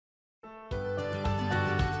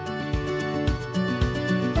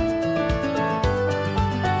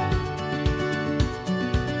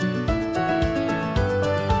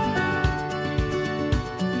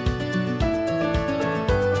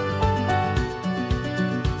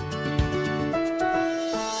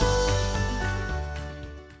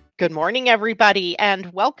Good morning, everybody,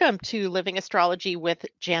 and welcome to Living Astrology with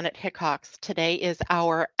Janet Hickox. Today is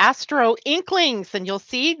our Astro Inklings, and you'll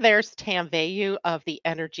see there's Tam Vayu of the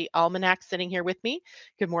Energy Almanac sitting here with me.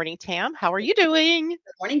 Good morning, Tam. How are you doing? Good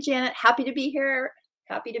morning, Janet. Happy to be here.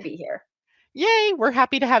 Happy to be here. Yay, we're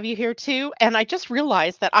happy to have you here too. And I just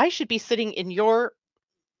realized that I should be sitting in your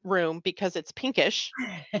room because it's pinkish.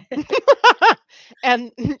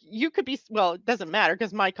 And you could be, well, it doesn't matter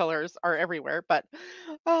because my colors are everywhere, but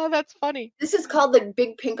oh, that's funny. This is called the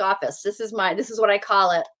Big Pink Office. This is what I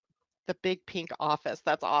call it. The big pink office.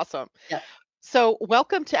 That's awesome. Yeah. So,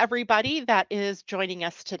 welcome to everybody that is joining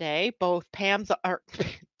us today. Both Pam's or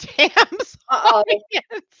Tam's Uh-oh.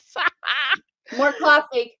 audience. More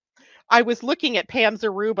coffee. I was looking at Pam's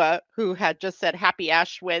Aruba, who had just said Happy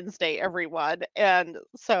Ash Wednesday, everyone. And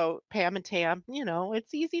so, Pam and Tam,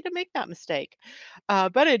 it's easy to make that mistake.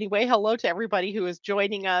 But anyway, hello to everybody who is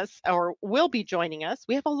joining us or will be joining us.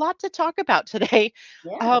 We have a lot to talk about today.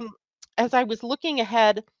 Yeah. Um, as I was looking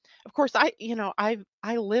ahead, of course, I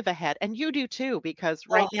live ahead, and you do too, because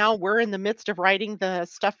right Oh, now we're in the midst of writing the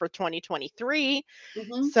stuff for 2023.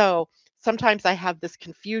 hmm So sometimes I have this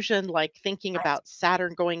confusion, like thinking about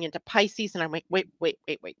Saturn going into Pisces, and I'm like, wait, wait,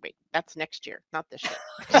 wait, wait, wait. That's next year, not this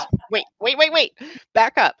year. Wait, wait, wait, wait.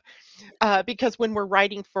 Back up. Because when we're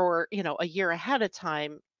writing for, a year ahead of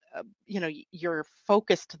time, you're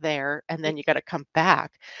focused there and then you got to come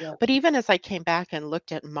back. yeah. But even as I came back and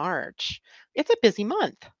looked at March, it's a busy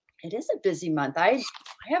month. It is a busy month. I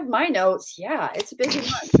have my notes. Yeah, it's a busy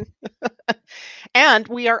month. And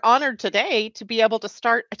we are honored today to be able to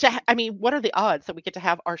start I mean, what are the odds that we get to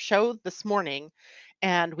have our show this morning,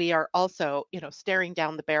 and we are also, staring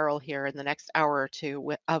down the barrel here in the next hour or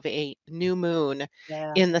two of a new moon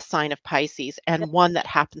Yeah. in the sign of Pisces, Yeah. and one that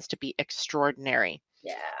happens to be extraordinary.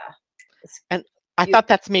 Yeah. It's And I beautiful. thought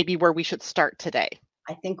that's maybe where we should start today.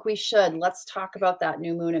 I think we should. Let's talk about that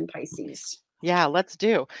new moon in Pisces. Yeah, let's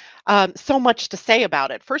do. So much to say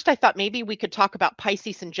about it. First, I thought maybe we could talk about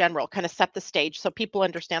Pisces in general, kind of set the stage so people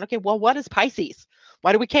understand, okay, well, what is Pisces?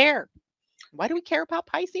 Why do we care? Why do we care about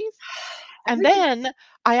Pisces? And Every then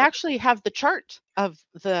I actually have the chart of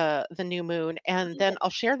the new moon, and then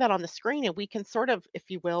I'll share that on the screen, and we can sort of,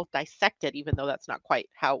 if you will, dissect it, even though that's not quite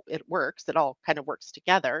how it works. It all kind of works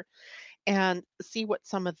together, and see what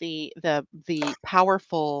some of the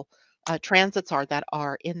powerful transits are that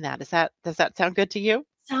are in that. Does that sound good to you?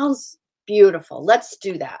 sounds beautiful. Let's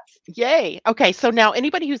do that. Yay. Okay, so now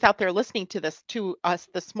anybody who's out there listening to us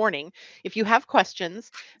this morning, if you have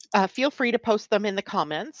questions, feel free to post them in the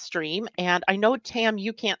comments stream. And I know, Tam,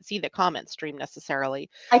 you can't see the comment stream necessarily,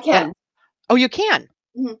 I but can. oh, you can.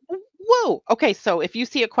 Mhm. Whoa. Okay, so if you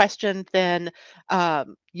see a question, then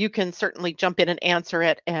you can certainly jump in and answer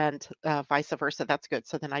it, and vice versa. That's good.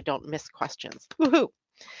 So then I don't miss questions. Woohoo.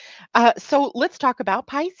 So let's talk about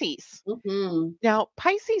Pisces. Mhm. Now,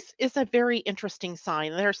 Pisces is a very interesting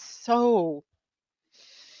sign. There's so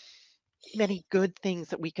many good things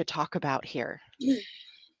that we could talk about here,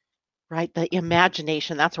 right? The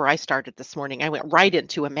imagination, that's where I started this morning. I went right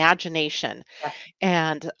into imagination Yeah.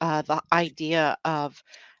 and the idea of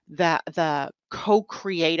the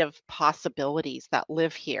co-creative possibilities that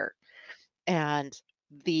live here, and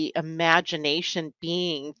the imagination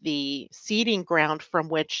being the seeding ground from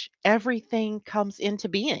which everything comes into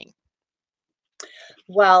being.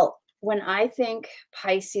 Well, when I think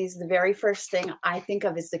Pisces, the very first thing I think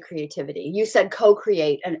of is the creativity. You said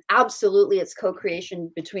co-create, and absolutely it's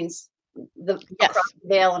co-creation between the across Yes. the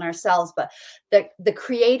veil and ourselves, but the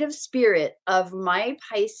creative spirit of my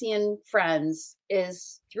Piscean friends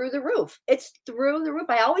is through the roof. It's through the roof.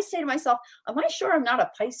 I always say to myself, am I sure I'm not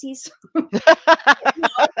a Pisces?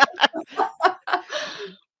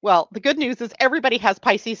 Well, the good news is everybody has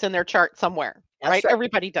Pisces in their chart somewhere, That's right? right.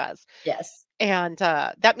 Everybody does. Yes. And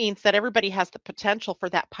that means that everybody has the potential for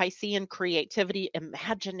that Piscean creativity,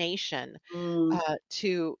 imagination Mm,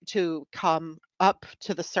 to come up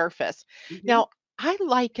to the surface. mhm. Now, I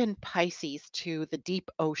liken Pisces to the deep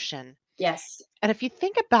ocean. Yes. And if you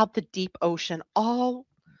think about the deep ocean,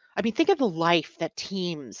 I mean, think of the life that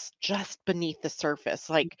teems just beneath the surface.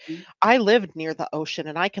 Like, Mhm. I lived near the ocean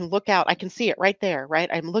and I can look out, I can see it right there, right?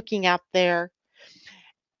 I'm looking out there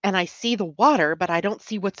and I see the water, but I don't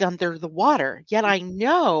see what's under the water. Yet I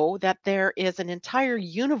know that there is an entire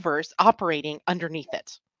universe operating underneath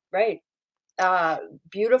it. Right. Uh,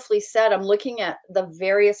 Beautifully said. I'm looking at the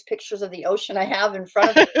various pictures of the ocean I have in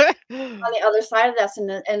front of me on the other side of this,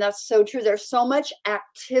 and that's so true. There's so much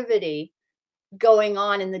activity going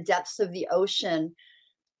on in the depths of the ocean.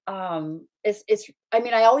 It's I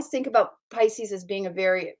mean, I always think about Pisces as being a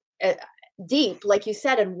very deep, like you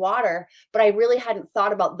said, in water, but I really hadn't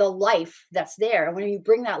thought about the life that's there. And when you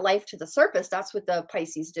bring that life to the surface, that's what the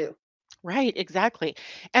Pisces do. Right, exactly.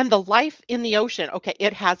 And the life in the ocean, okay,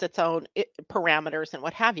 it has its own parameters and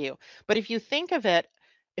what have you. But if you think of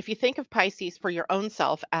Pisces for your own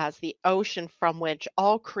self as the ocean from which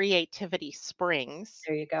all creativity springs,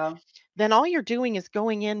 There you go. then all you're doing is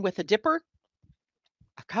going in with a dipper,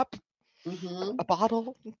 a cup, Mhm. a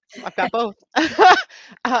bottle. I've got both.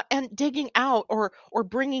 And digging out or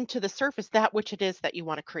bringing to the surface that which it is that you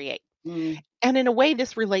want to create. Mm, And in a way,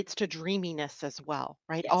 this relates to dreaminess as well,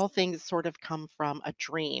 right? yes. All things sort of come from a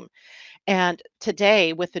dream. And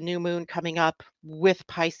today, with the new moon coming up with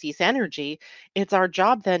Pisces energy, it's our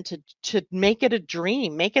job then to make it a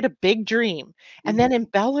dream, make it a big dream, and Mhm. then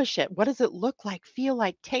embellish it. What does it look like, feel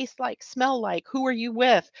like, taste like, smell like? Who are you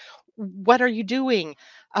with? What are you doing?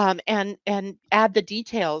 And add the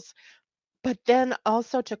details. But then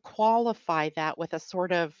also to qualify that with a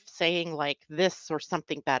sort of saying like this or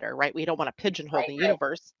something better, right? We don't want to pigeonhole Right, the right.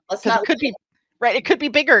 universe Let's because not it could limit. be right. It could be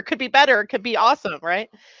bigger. It could be better. It could be awesome, right?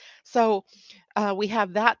 So we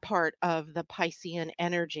have that part of the Piscean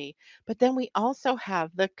energy, but then we also have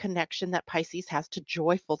the connection that Pisces has to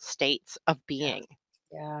joyful states of Yeah, being.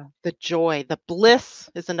 yeah. The joy, the bliss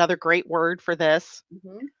is another great word for this.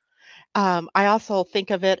 Mhm. I also think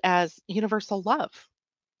of it as universal love.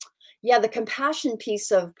 Yeah, the compassion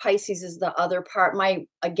piece of Pisces is the other part. My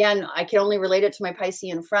again, I can only relate it to my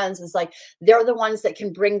Piscean friends, is like they're the ones that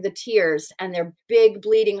can bring the tears and their big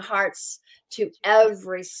bleeding hearts to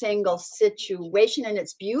every single situation, and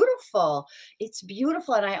it's beautiful. It's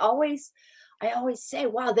beautiful, and I always say,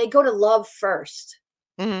 wow, they go to love first.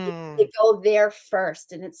 They Mm. go there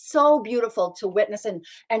first, and it's so beautiful to witness and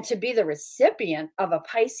to be the recipient of a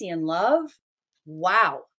Piscean love.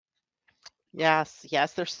 Wow. Yes,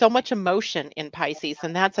 yes. There's so much emotion in Pisces,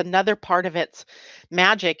 and that's another part of its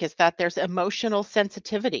magic is that there's emotional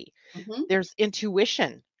sensitivity, Mhm. there's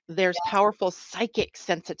intuition, there's powerful psychic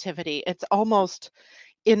sensitivity. It's almost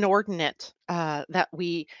inordinate that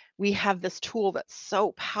we have this tool that's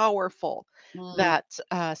so powerful Mm,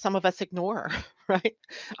 that some of us ignore, right?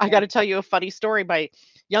 I yeah. got to tell you a funny story. My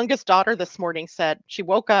youngest daughter this morning said she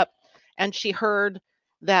woke up and she heard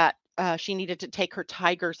that she needed to take her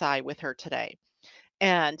tiger's eye with her today.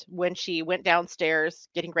 And when she went downstairs,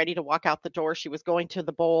 getting ready to walk out the door, she was going to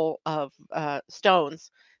the bowl of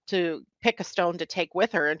stones to pick a stone to take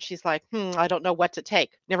with her. And she's like, I don't know what to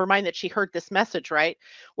take. Never mind that she heard this message, right?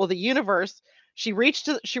 Well, the universe, she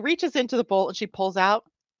reaches into the bowl and she pulls out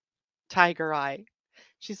tiger eye.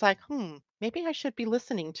 She's like, maybe I should be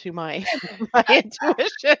listening to my my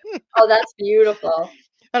intuition. Oh, that's beautiful.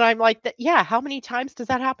 And I'm like, yeah, how many times does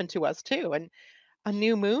that happen to us too? And a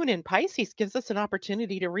new moon in Pisces gives us an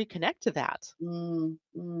opportunity to reconnect to that. Mm,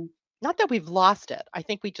 mm. Not that we've lost it. I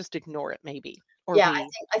think we just ignore it maybe, or Yeah, we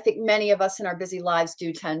I think many of us in our busy lives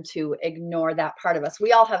do tend to ignore that part of us.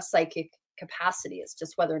 We all have psychic capacity. It's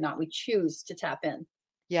just whether or not we choose to tap in.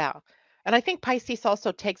 yeah. And I think Pisces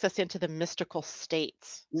also takes us into the mystical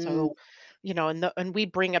states. Mm, So, and we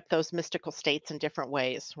bring up those mystical states in different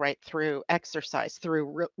ways, right? Through exercise,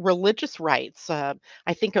 through religious rites. I'm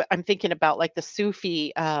thinking about like the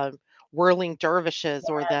Sufi whirling dervishes,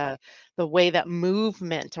 or the way that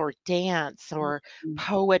movement or dance mm, or mm,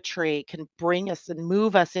 poetry can bring us and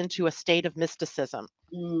move us into a state of mysticism.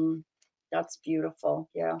 mm. That's beautiful.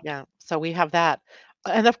 Yeah. Yeah, so we have that.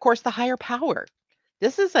 And of course, the higher power.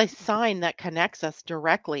 This is a sign that connects us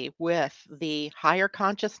directly with the higher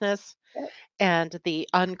consciousness Yep. and the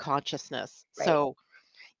unconsciousness. Right. So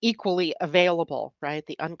equally available, right?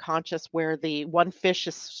 The unconscious, where the one fish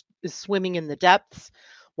is swimming in the depths,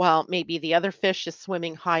 while maybe the other fish is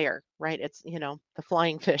swimming higher, right? It's, the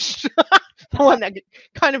flying fish, the one that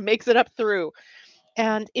kind of makes it up through.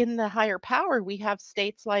 And in the higher power, we have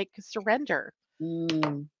states like surrender,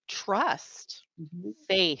 Mm, trust, mhm.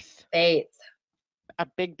 faith, Faith. a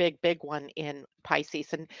big, big, big one in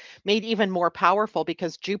Pisces, and made even more powerful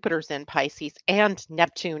because Jupiter's in Pisces and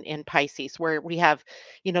Neptune in Pisces, where we have,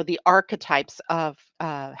 the archetypes of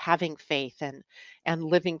having faith and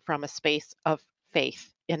living from a space of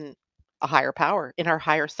faith in a higher power, in our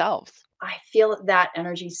higher selves. I feel that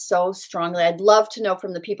energy so strongly. I'd love to know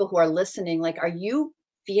from the people who are listening, like, are you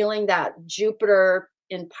feeling that Jupiter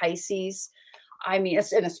in Pisces? I mean,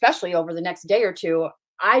 and especially over the next day or two,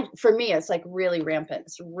 for me, it's like really rampant.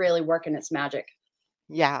 It's really working its magic.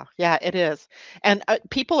 Yeah, yeah, it is. And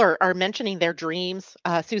people are mentioning their dreams.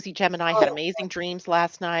 Susie Gemini had Oh, amazing dreams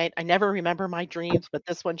last night. I never remember my dreams, but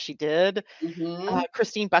this one she did. mhm.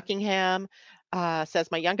 Christine Buckingham. Says,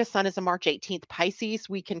 my youngest son is a March 18th Pisces.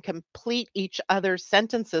 We can complete each other's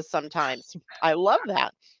sentences sometimes. I love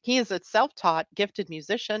that. He is a self-taught, gifted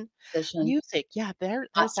musician. Position. Music, yeah, there's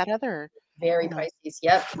that other, Very you know, Pisces.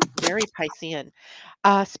 Yep. very Piscean.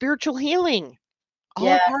 Spiritual healing, all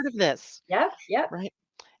Yes. part of this, Yep. Yep. right?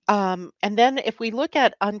 And then if we look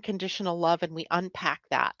at unconditional love and we unpack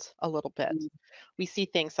that a little bit, we see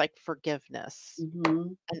things like forgiveness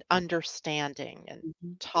Mm-hmm. and understanding and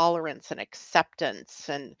Mhm. tolerance and acceptance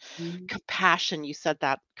and Mhm. compassion. You said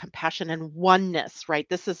that, compassion and oneness, right?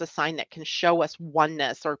 This is a sign that can show us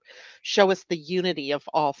oneness or show us the unity of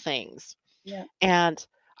all things. Yeah. And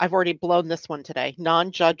I've already blown this one today,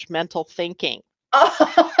 non-judgmental thinking.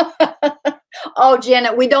 Oh,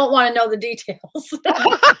 Janet, we don't wanna know the details.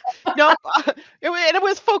 Nope. It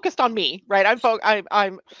was focused on me, right?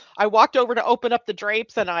 I walked over to open up the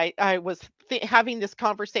drapes, and I was having this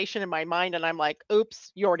conversation in my mind, and I'm like,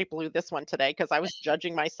 "Oops, you already blew this one today," because I was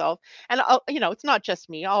judging myself. And it's not just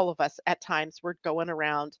me. All of us at times we're going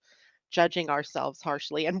around judging ourselves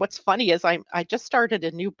harshly. And what's funny is I just started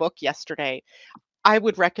a new book yesterday. I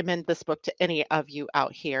would recommend this book to any of you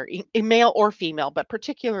out here, male or female, but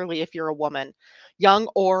particularly if you're a woman, young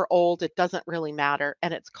or old, it doesn't really matter.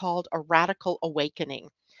 And it's called A Radical Awakening.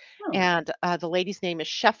 Oh, And the lady's name is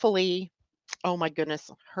Shefali. Oh my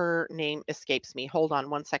goodness, her name escapes me. Hold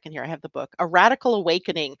on one second here. I have the book. A Radical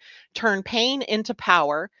Awakening. Turn pain into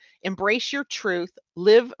power, embrace your truth,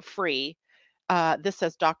 live free. This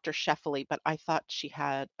says Dr. Shefali, but I thought she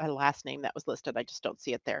had a last name that was listed. I just don't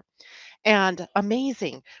see it there. And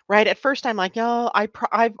amazing, right? At first, I'm like, "Oh,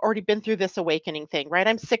 I've already been through this awakening thing, right?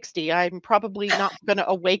 I'm 60. I'm probably not gonna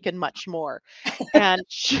awaken much more." And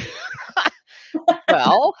she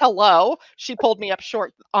well, hello. She pulled me up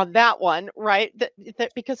short on that one, right?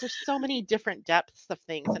 That because there's so many different depths of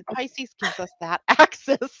things, and Pisces gives us that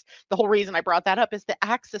access. The whole reason I brought that up is the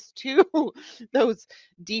access to those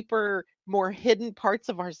deeper, more hidden parts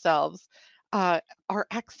of ourselves, uh, are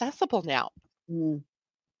accessible now. mm,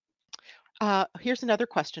 Here's another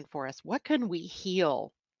question for us. What can we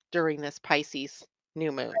heal during this Pisces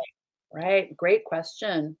new moon? right. Great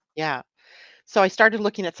question. Yeah. So I started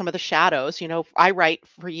looking at some of the shadows. I write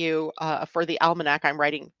for you for the almanac. I'm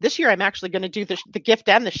writing this year. I'm actually going to do the gift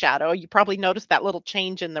and the shadow. You probably noticed that little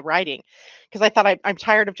change in the writing because I thought I'm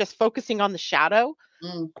tired of just focusing on the shadow.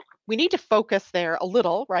 Mm, We need to focus there a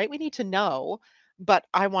little, right? We need to know, but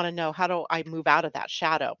I want to know, how do I move out of that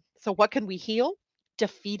shadow? So what can we heal?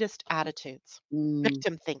 Defeatist attitudes, mm.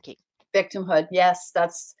 victim thinking. Victimhood, yes,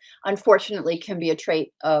 that's unfortunately can be a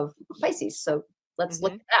trait of Pisces, so let's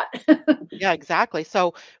look Mhm. at that. Yeah, exactly.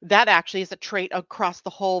 So that actually is a trait across the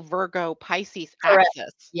whole Virgo Pisces Correct.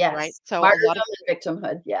 axis, right? Yes. So a lot of, Martyrdom and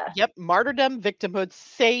victimhood, yeah. yep, martyrdom, victimhood,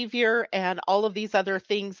 savior, and all of these other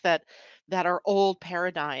things that are old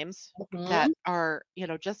paradigms that Mhm. are,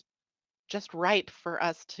 just ripe for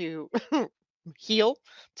us to heal,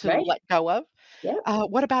 to Right. let go of. Yep.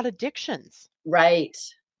 What about addictions? Right.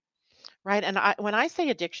 Right. And when I say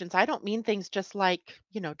addictions, I don't mean things just like,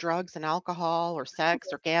 drugs and alcohol or sex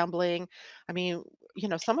or gambling. I mean,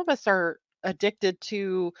 some of us are addicted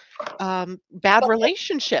to bad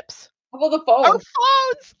relationships. How about the Our phone?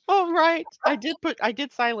 phones. Oh, right. I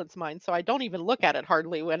did silence mine, so I don't even look at it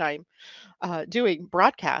hardly when I'm doing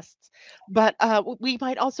broadcasts. But we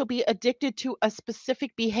might also be addicted to a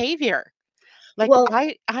specific behavior. Like Well,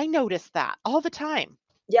 I notice that all the time.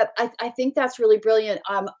 yep, I think that's really brilliant.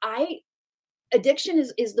 I addiction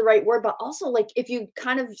is the right word, but also, like, if you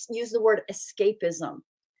kind of use the word escapism,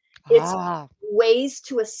 it's Ah. ways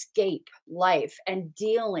to escape life and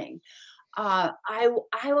dealing. I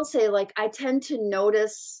will say, like, I tend to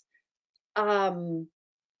notice, um,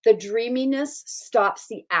 the dreaminess stops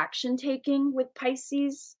the action taking with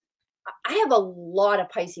Pisces. I have a lot of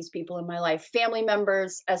Pisces people in my life, family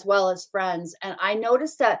members as well as friends, and I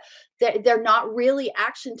noticed that they're not really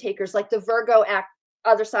action takers. Like the Virgo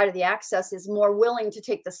other side of the axis is more willing to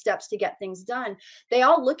take the steps to get things done. They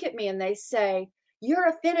all look at me and they say, "You're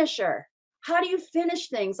a finisher. How do you finish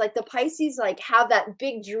things?" Like the Pisces, like have that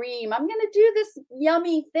big dream. I'm gonna do this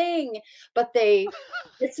yummy thing, but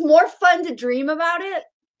it's more fun to dream about it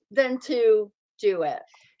than to do it.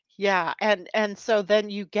 Yeah, and so then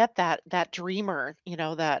you get that dreamer,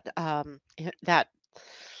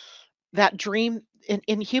 that dream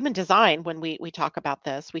in human design. When we talk about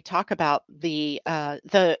this, we talk about the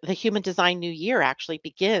human design new year actually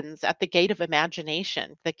begins at the gate of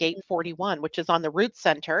imagination, the gate 41, which is on the root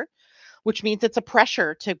center, which means it's a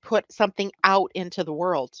pressure to put something out into the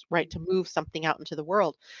world, right? To move something out into the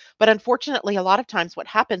world. But unfortunately, a lot of times what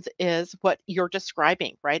happens is what you're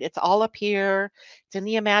describing, right? It's all up here, it's in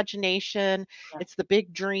the imagination, Yeah. it's the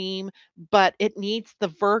big dream, but it needs the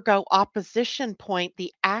Virgo opposition point,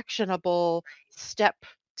 the actionable step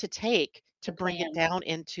to take to The bring it plan. down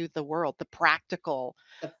into the world, the practical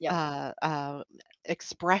Yep. uh, uh,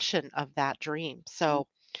 expression of that dream. Mm. So,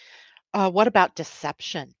 what about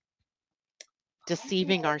deception?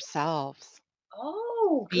 Deceiving Oh, ourselves,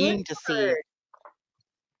 oh, good being deceived. word.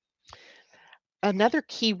 Another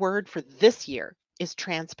key word for this year is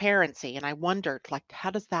transparency. And I wondered, like, how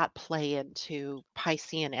does that play into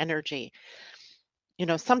Piscean energy?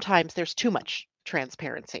 Sometimes there's too much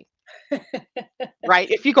transparency, right?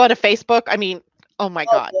 If you go to Facebook, I mean, oh my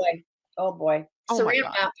Oh God. boy. Oh boy. Oh my Saran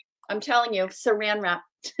God. wrap. I'm telling you, saran wrap.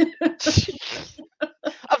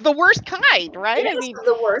 Of the worst kind, right? I Yes, mean, of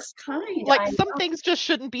the worst kind. like I some know. things just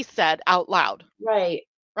shouldn't be said out loud. Right.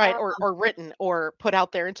 Right, or written or put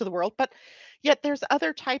out there into the world, but yet there's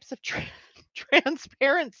other types of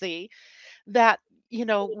transparency that,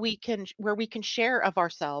 where we can share of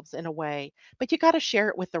ourselves in a way, but you gotta share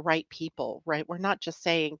it with the right people, right? We're not just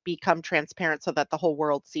saying become transparent so that the whole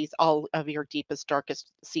world sees all of your deepest,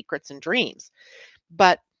 darkest secrets and dreams,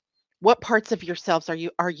 but what parts of yourselves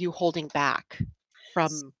are you holding back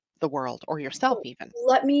from the world or yourself So even?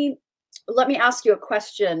 let me let me ask you a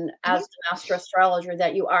question as Mhm. the master astrologer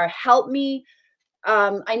that you are. Help me.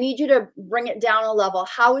 I need you to bring it down a level.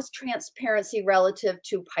 How is transparency relative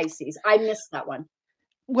to Pisces? I missed that one.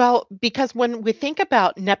 Well, because when we think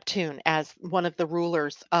about Neptune as one of the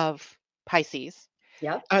rulers of Pisces,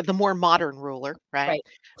 Yep. the more modern ruler, right? Right.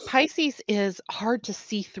 Pisces is hard to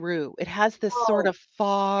see through. It has this sort Oh, of yeah.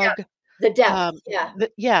 fog. The depth. Yeah.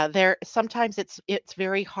 Yeah, there sometimes it's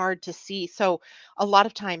very hard to see. So a lot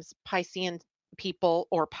of times Piscean people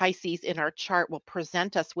or Pisces in our chart will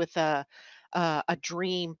present us with a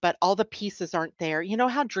dream, but all the pieces aren't there. You know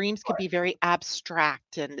how dreams can Sure. be very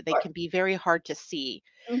abstract and they Sure. can be very hard to see.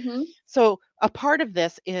 Mhm. So a part of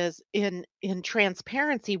this is in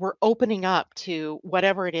transparency, we're opening up to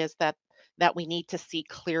whatever it is that we need to see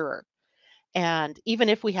clearer. And even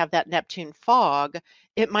if we have that Neptune fog,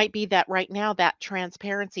 it might be that right now that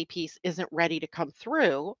transparency piece isn't ready to come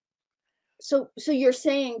through. So you're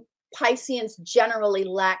saying Pisceans generally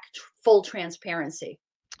lack full transparency.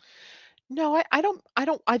 No, I don't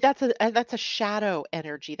that's a shadow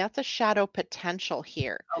energy. That's a shadow potential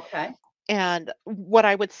here. Okay. And what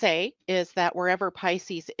I would say is that wherever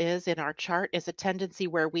Pisces is in our chart is a tendency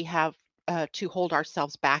where we have to hold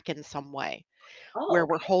ourselves back in some way, Oh, where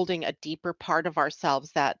we're okay. holding a deeper part of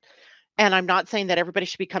ourselves that, and I'm not saying that everybody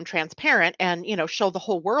should become transparent and, show the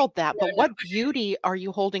whole world that, No, but no. what beauty are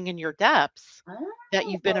you holding in your depths that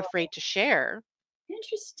you've been Oh, afraid to share,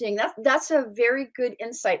 interesting. That's a very good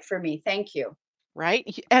insight for me. Thank you. right?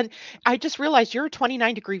 And I just realized you're a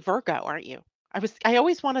 29-degree Virgo, aren't you? I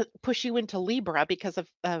always want to push you into Libra because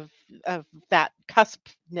of that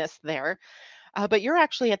cuspness there. But you're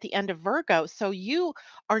actually at the end of Virgo, so you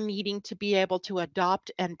are needing to be able to adopt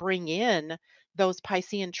and bring in those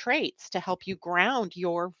Piscean traits to help you ground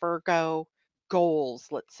your Virgo goals,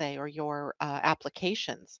 let's say, or your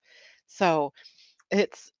applications. So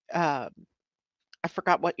it's, I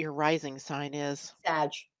forgot what your rising sign is.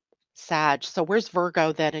 Sag. Sag. So where's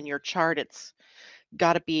Virgo then in your chart? It's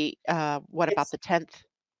got to be, what about It's the 10th,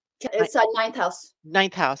 it's ninth house.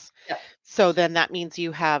 ninth house? Yep. So then that means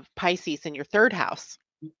you have Pisces in your third house.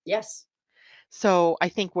 Yes, So I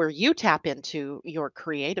think where you tap into your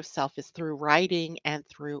creative self is through writing and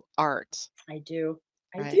through art, I do.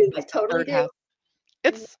 I right? do. I That's the totally third do. house.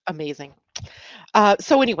 Mm, It's amazing.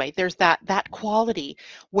 So anyway, there's that quality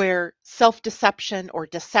where self-deception or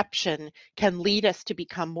deception can lead us to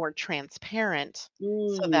become more transparent,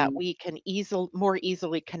 so that mm, we can more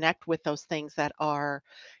easily connect with those things that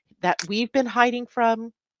we've been hiding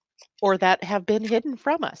from or that have been hidden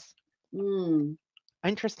from us. mm.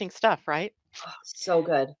 Interesting stuff, right? Oh, so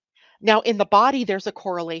good. Now, in the body, there's a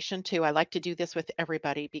correlation too. I like to do this with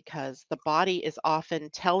everybody because the body is often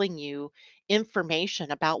telling you information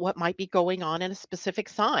about what might be going on in a specific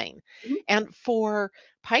sign. Mhm, And for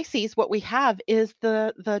Pisces, what we have is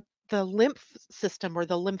the lymph system or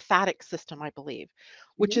the lymphatic system, I believe,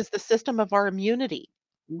 which mhm, is the system of our immunity,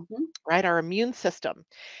 mhm, right? Our immune system.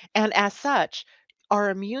 And as such, our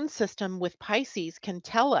immune system with Pisces can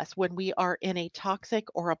tell us when we are in a toxic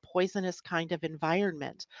or a poisonous kind of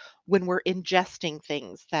environment, when we're ingesting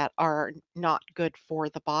things that are not good for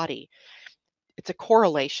the body. It's a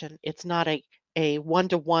correlation. It's not a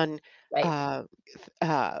one-to-one right. uh,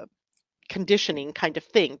 uh, conditioning kind of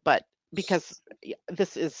thing, but because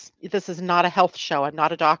this is not a health show. I'm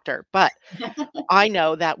not a doctor, but I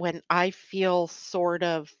know that when I feel sort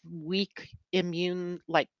of weak, immune,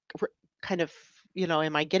 like kind of,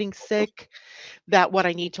 am I getting sick? That what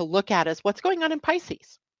I need to look at is what's going on in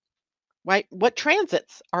Pisces, right? What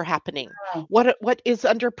transits are happening? Wow. What is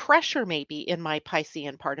under pressure maybe in my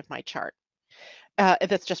Piscean part of my chart?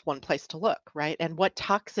 That's just one place to look, right? And what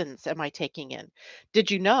toxins am I taking in?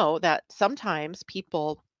 Did you know that sometimes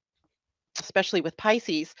people, especially with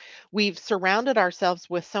Pisces, we've surrounded ourselves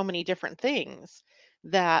with so many different things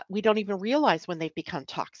that we don't even realize when they've become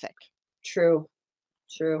toxic, True.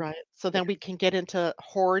 True. right? So Yeah. then we can get into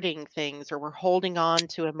hoarding things, or we're holding on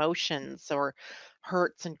to emotions or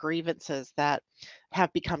hurts and grievances that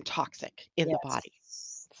have become toxic in the body.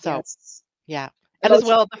 Yes. So, Yes. yeah. And as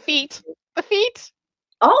Emotional. well, the feet. The feet.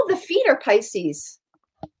 Oh, the feet are Pisces.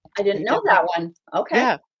 I didn't They know definitely. that one. Okay.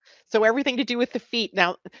 Yeah. So everything to do with the feet.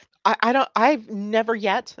 Now, I've never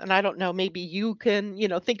yet, and I don't know, maybe you can,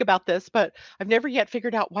 think about this, but I've never yet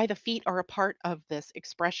figured out why the feet are a part of this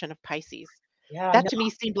expression of Pisces. Yeah. That No. to me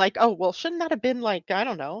seemed like, oh, well, shouldn't that have been like, I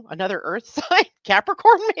don't know, another earth sign,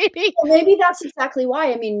 Capricorn maybe? Well, maybe that's exactly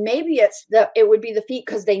why. I mean, maybe it would be the feet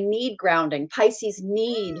because they need grounding. Pisces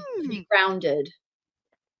need to be Hmm, grounded.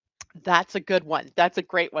 that's a good one. That's a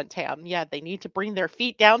great one, Tam. Yeah, they need to bring their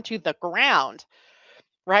feet down to the ground,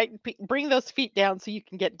 right? Bring those feet down so you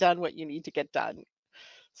can get done what you need to get done.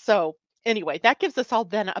 So, anyway, that gives us all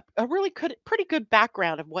then a really good, pretty good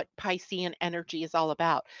background of what Piscean energy is all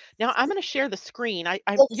about. Now, I'm going to share the screen.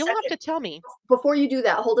 Hold a You'll have second. to tell me. Before you do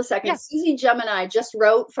that, hold a second. Yeah. Susie Gemini just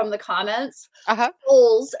wrote from the comments, Uh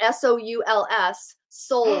souls, Souls, souls, huh.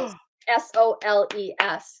 Soles.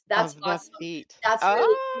 That's Of the awesome. feet. That's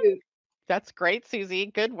really Ah, cute. that's great, Susie.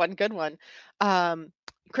 Good one. Good one. Um,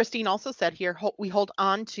 Christine also said here, we hold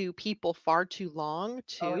on to people far too long,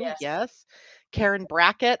 Oh, too. yes. Yes. Karen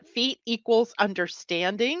Brackett, feet equals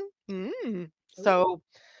understanding. Ooh. So,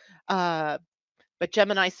 uh, but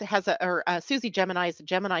Gemini has Susie Gemini is a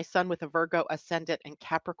Gemini sun with a Virgo ascendant and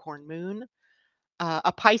Capricorn moon.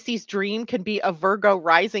 A Pisces dream can be a Virgo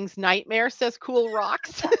rising's nightmare, says Cool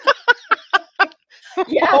Rocks.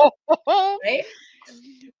 Yeah, right?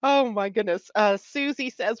 Oh my goodness. Susie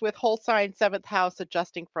says with whole sign seventh house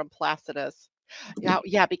adjusting from Placidus. Yeah,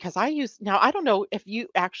 yeah, because now I don't know if you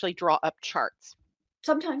actually draw up charts.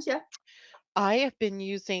 Sometimes, yeah. I have been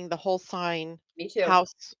using the whole sign Me too.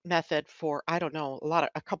 house method for, I don't know,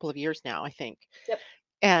 a couple of years now, I think. Yep,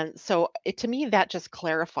 And so to me, that just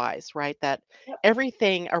clarifies, right, that yep,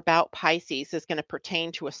 everything about Pisces is going to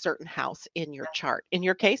pertain to a certain house in your chart. In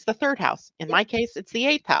your case, the third house. In yep, my case, it's the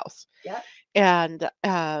eighth house. yep. And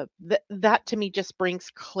that to me just brings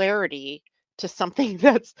clarity to something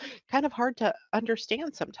that's kind of hard to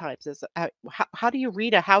understand sometimes is how do you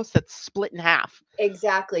read a house that's split in half?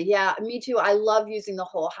 Exactly. Yeah, me too. I love using the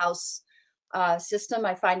whole house system.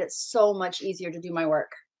 I find it so much easier to do my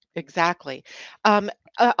work. Exactly. Um,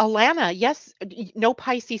 Alana, yes, no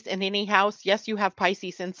Pisces in any house. Yes, you have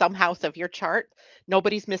Pisces in some house of your chart.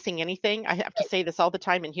 Nobody's missing anything. I have to Right, say this all the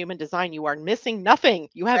time in human design. You are missing nothing.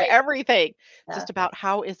 You have right. everything. It's Yeah, just about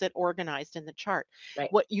how is it organized in the chart.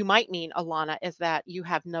 right, What you might mean, Alana, is that you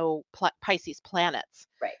have no Pisces planets,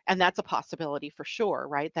 right. and that's a possibility for sure,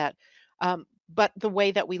 right? But the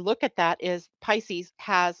way that we look at that is Pisces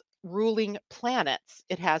has ruling planets.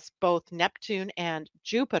 It has both Neptune and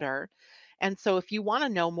Jupiter. And so, if you want to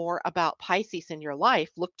know more about Pisces in your life,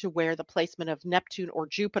 look to where the placement of Neptune or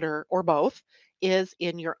Jupiter or both is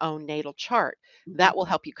in your own natal chart. Mhm. That will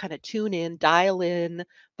help you kind of tune in, dial in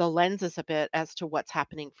the lenses a bit as to what's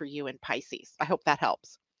happening for you in Pisces. I hope that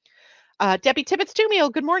helps. Debbie Tibbetts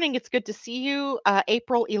Tumiel, good morning. It's good to see you.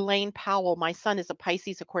 April Elaine Powell, my son is a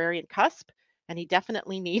Pisces Aquarian cusp, and he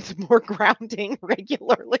definitely needs more grounding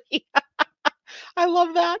regularly. I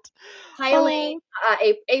love that. Hi, Elaine.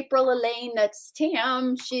 Oh, April, Elaine. That's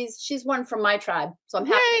Tam. She's one from my tribe, so I'm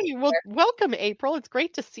happy to yay. be Well, here. welcome, April. It's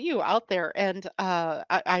great to see you out there. And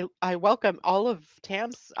I welcome all of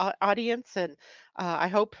Tam's audience. And I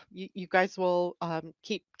hope you guys will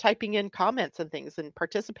keep typing in comments and things and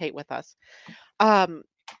participate with us. Um,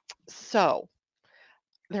 so,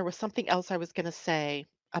 there was something else I was going to say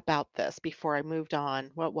about this before I moved on.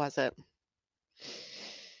 What was it?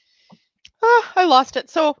 Ah, I lost it.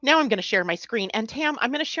 So now I'm going to share my screen. And Tam,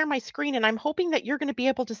 I'm going to share my screen and I'm hoping that you're going to be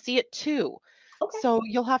able to see it too. Okay, So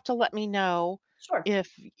you'll have to let me know sure.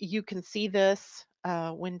 if you can see this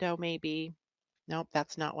window, maybe. Nope,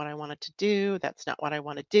 that's not what I wanted to do. That's not what I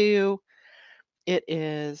want to do. It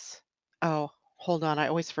is, oh, hold on. I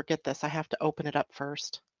always forget this. I have to open it up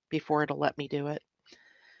first before it'll let me do it.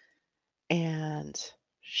 And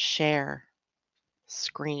share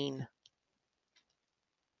screen.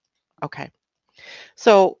 Okay.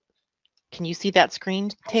 So can you see that screen,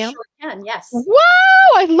 I Tam? sure can. Yes.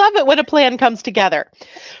 Wow, I love it when a plan comes together.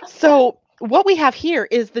 So what we have here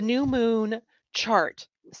is the new moon chart.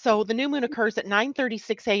 So the new moon occurs at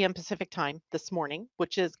 9:36 a.m. Pacific time this morning,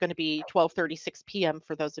 which is going to be 12:36 p.m.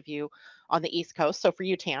 for those of you on the East Coast. So for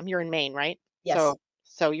you, Tam, you're in Maine, right? Yes.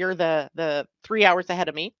 So you're the 3 hours ahead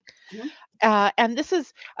of me. Mhm. And this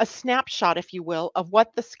is a snapshot, if you will, of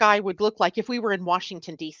what the sky would look like if we were in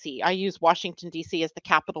Washington, D.C. I use Washington, D.C. as the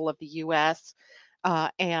capital of the U.S.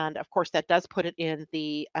 And of course, that does put it in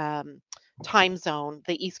the time zone,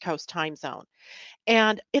 the East Coast time zone.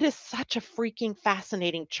 And it is such a freaking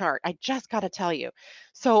fascinating chart. I just got to tell you.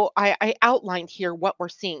 So I outlined here what we're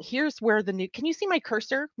seeing. Here's where the new, can you see my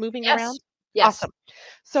cursor moving Yes. around? Yes. Awesome.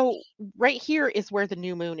 So right here is where the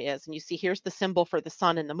new moon is. And you see here's the symbol for the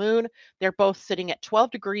sun and the moon. They're both sitting at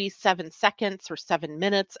 12 degrees, 7 seconds or 7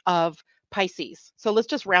 minutes of Pisces. So let's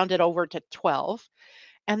just round it over to 12.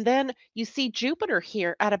 And then you see Jupiter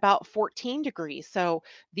here at about 14 degrees. So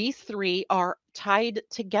these three are tied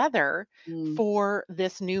together Mm. for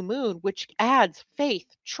this new moon, which adds faith,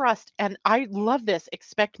 trust. And I love this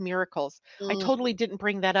expect miracles. I Mm. totally didn't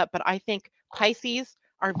bring that up, but I think Pisces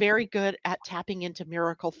are very good at tapping into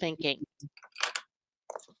miracle thinking.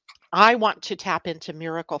 I want to tap into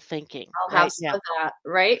miracle thinking I'll have right some now. of that,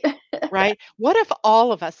 right? Right? What if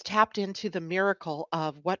all of us tapped into the miracle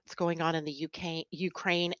of what's going on in the UK,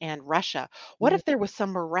 Ukraine and Russia? What Mm. if there was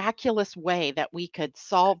some miraculous way that we could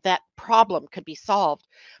solve that problem could be solved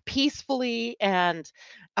peacefully and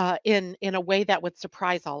in a way that would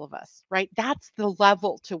surprise all of us, right? That's the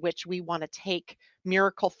level to which we want to take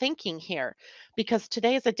miracle thinking here, because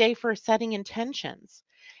today is a day for setting intentions.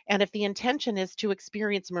 And if the intention is to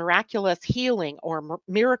experience miraculous healing or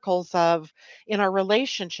miracles of in our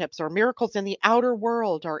relationships or miracles in the outer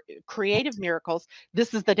world or creative miracles,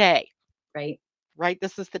 this is the day, Right. right?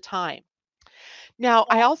 This is the time. Now,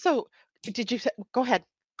 I also did you say, go ahead.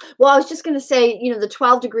 Well, I was just going to say, the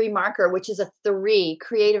 12-degree marker, which is a 3,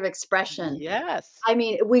 creative expression. Yes. I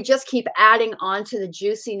mean, we just keep adding on to the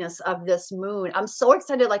juiciness of this moon. I'm so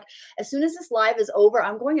excited. Like, as soon as this live is over,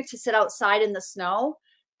 I'm going to sit outside in the snow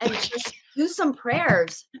and just do some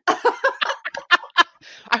prayers.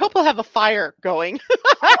 I hope we'll have a fire going.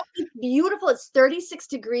 Oh, it's beautiful. It's 36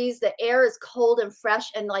 degrees. The air is cold and fresh.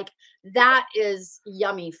 And like, that is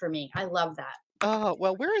yummy for me. I love that. Oh,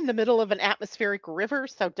 well, we're in the middle of an atmospheric river,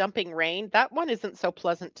 so dumping rain, that one isn't so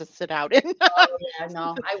pleasant to sit out in. Oh, yeah.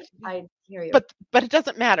 No, I hear you. But it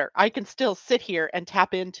doesn't matter. I can still sit here and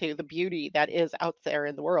tap into the beauty that is out there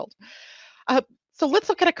in the world. Uh, so let's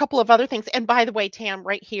look at a couple of other things. And by the way, Tam,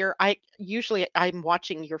 right here, I'm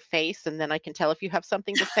watching your face, and then I can tell if you have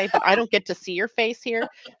something to say, but I don't get to see your face here.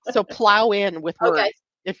 So plow in with Okay. words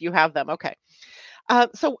if you have them. Okay.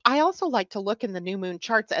 So I also like to look in the new moon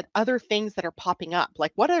charts at other things that are popping up.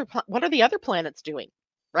 Like what are the other planets doing,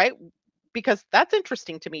 right? Because that's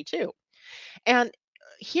interesting to me too. And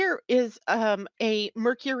here is a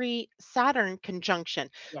Mercury Saturn conjunction.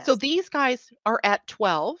 So Yes. these guys are at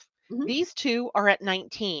 12. Hmm. These two are at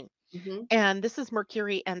 19. Hmm. And this is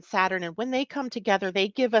Mercury and Saturn. And when they come together, they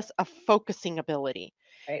give us a focusing ability.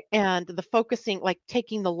 Right. And the focusing, like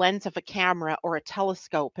taking the lens of a camera or a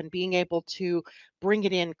telescope and being able to bring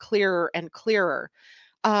it in clearer and clearer.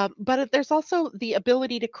 There's also the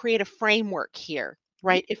ability to create a framework here, Mhm.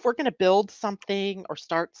 right? If we're going to build something or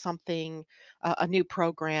start something, a new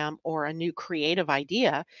program or a new creative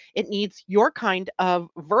idea, it needs your kind of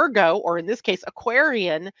Virgo, or in this case,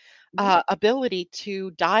 Aquarian, Mhm. ability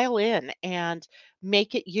to dial in and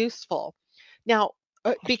make it useful. Now,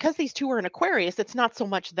 because these two are in Aquarius, it's not so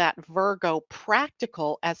much that Virgo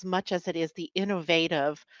practical as much as it is the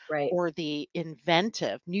innovative Right. or the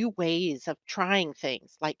inventive, new ways of trying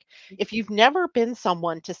things. Like Mhm. if you've never been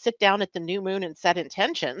someone to sit down at the new moon and set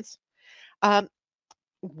intentions, um,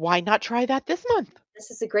 why not try that this month? This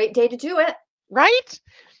is a great day to do it. Right?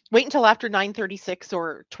 Wait until after 9:36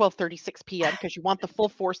 or 12:36 p.m. because you want the full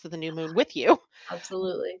force of the new moon with you.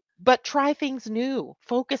 Absolutely. But try things new.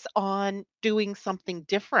 Focus on doing something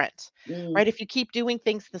different, Mm. right? If you keep doing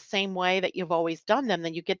things the same way that you've always done them,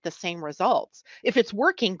 then you get the same results. If it's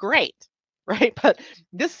working, great, right? But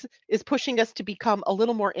this is pushing us to become a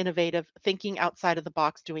little more innovative, thinking outside of the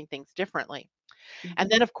box, doing things differently. And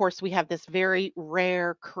Mhm. then, of course, we have this very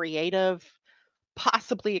rare, creative,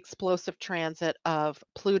 possibly explosive transit of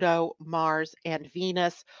Pluto, Mars, and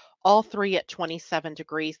Venus, all three at 27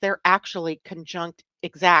 degrees. They're actually conjunct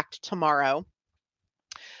exact tomorrow,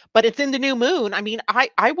 but it's in the new moon. I mean,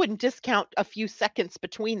 I wouldn't discount a few seconds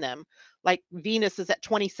between them. like Venus is at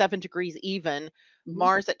 27 degrees even, Mhm.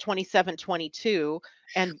 Mars at 27.22,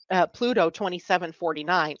 and Pluto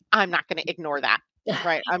 27.49. I'm not going to ignore that.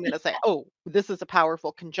 Right. I'm going to say, oh, this is a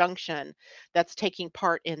powerful conjunction that's taking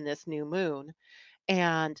part in this new moon.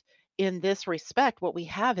 And in this respect, what we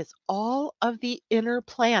have is all of the inner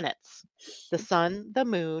planets, the sun, the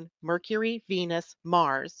moon, Mercury, Venus,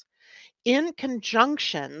 Mars, in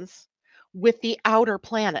conjunctions with the outer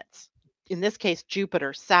planets, in this case,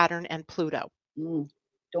 Jupiter, Saturn, and Pluto. Mm.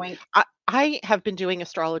 Doink. I have been doing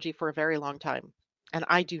astrology for a very long time, and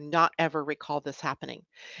I do not ever recall this happening.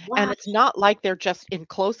 And Wow. it's not like they're just in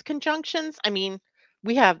close conjunctions. I mean,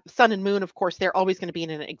 we have sun and moon, of course, they're always going to be in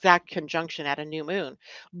an exact conjunction at a new moon.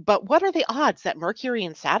 But what are the odds that Mercury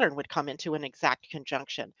and Saturn would come into an exact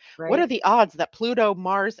conjunction? What Right? are the odds that Pluto,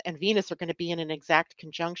 Mars, and Venus are going to be in an exact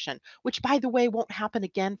conjunction, which, by the way, won't happen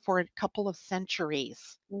again for a couple of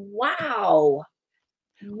centuries? Wow.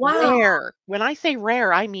 Wow. Rare. When I say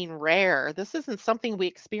rare, I mean rare. This isn't something we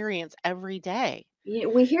experience every day.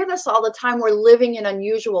 We hear this all the time. We're living in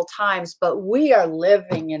unusual times, but we are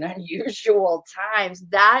living in unusual times.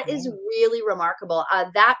 That is Yeah. really remarkable.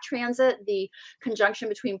 That transit, the conjunction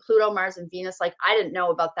between Pluto, Mars, and Venus, like I didn't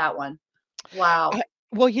know about that one. Wow. I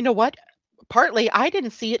well, you know what? Partly, I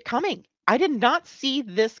didn't see it coming. I did not see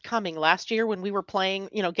this coming last year when we were playing,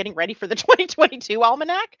 getting ready for the 2022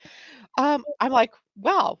 almanac. I'm like,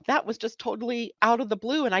 wow, that was just totally out of the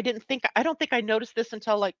blue. And I don't think I noticed this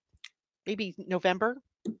until like maybe November,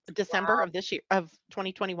 December of this year of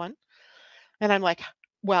 2021. And I'm like,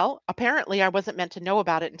 well, apparently I wasn't meant to know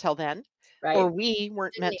about it until then, Right. or we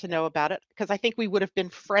weren't Didn't meant to even. know about it because I think we would have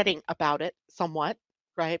been fretting about it somewhat,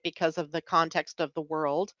 right? Because of the context of the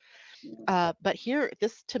world. But here,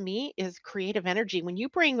 this to me is creative energy. When you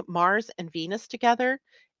bring Mars and Venus together,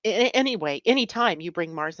 anyway, anytime you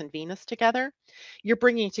bring Mars and Venus together, you're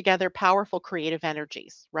bringing together powerful creative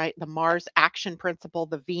energies, right? The Mars action principle,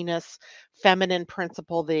 the Venus feminine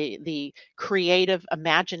principle, the creative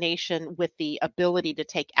imagination with the ability to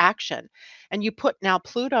take action. And you put now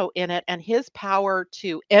Pluto in it and his power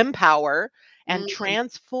to empower and Mm,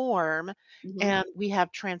 transform. mhm. And we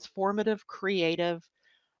have transformative creative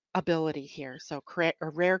ability here. So create a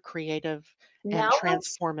rare creative and Now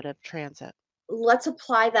transformative transit. let's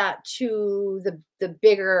apply that to the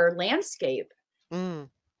bigger landscape, Mm.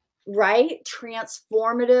 right?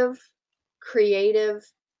 Transformative, creative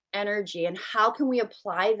energy. And how can we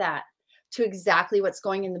apply that to exactly what's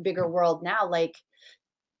going in the bigger world now? Like,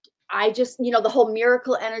 I just, the whole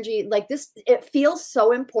miracle energy, like this, it feels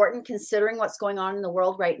so important considering what's going on in the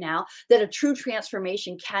world right now that a true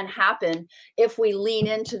transformation can happen if we lean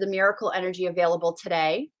into the miracle energy available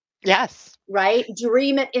today, Yes. right?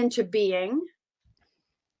 Dream it into being.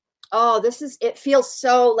 Oh, it feels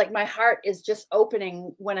so like my heart is just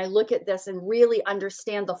opening when I look at this and really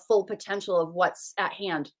understand the full potential of what's at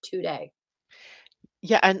hand today.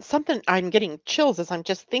 Yeah, and something I'm getting chills as I'm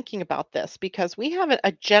just thinking about this because we have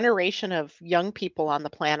a generation of young people on the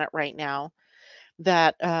planet right now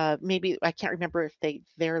that maybe I can't remember if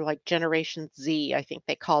they're like Generation Z, I think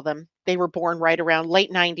they call them. They were born right around late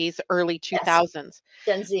 90s, early Yes, 2000s.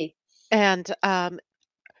 Gen Z. And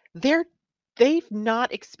they're they've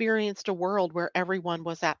not experienced a world where everyone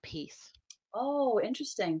was at peace. Oh,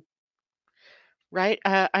 interesting. Right?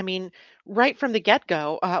 I mean, right from the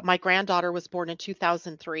get-go, my granddaughter was born in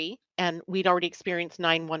 2003, and we'd already experienced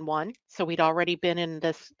 9/11. So we'd already been in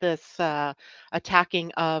this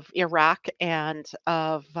attacking of Iraq and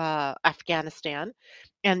of Afghanistan,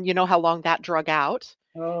 and you know how long that drug out.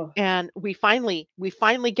 Oh, And we finally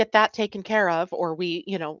get that taken care of, or we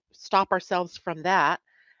stop ourselves from that.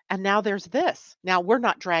 And now there's this. Now we're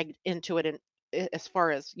not dragged into it as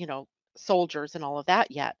far as soldiers and all of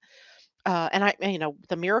that yet,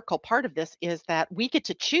 the miracle part of this is that we get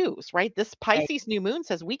to choose, right? This right. Pisces new moon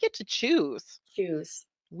says we get to choose. Choose.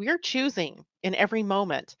 We're choosing in every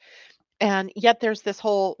moment. And yet there's this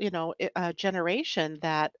whole, generation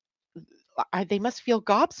that they must feel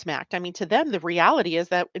gobsmacked. I mean, to them, the reality is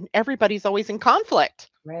that everybody's always in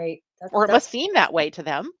conflict, Right. That's or it must that's seem that way to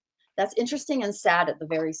them. that's interesting and sad at the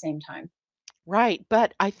very same time. Right.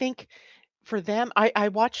 But I think for them, I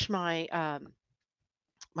watch my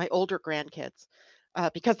older grandkids,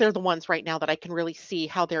 because they're the ones right now that I can really see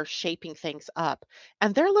how they're shaping things up.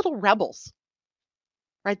 And they're little rebels,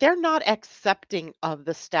 right? They're not accepting of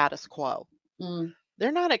the status quo. Mm,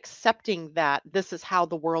 They're not accepting that this is how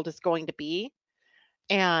the world is going to be.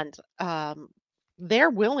 And they're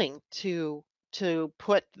willing to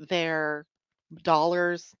put their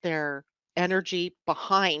dollars, their energy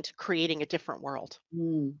behind creating a different world.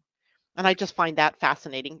 mm. And I just find that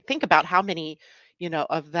fascinating. Think about how many,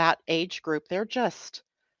 of that age group, they're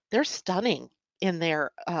stunning in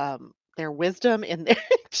their wisdom, in their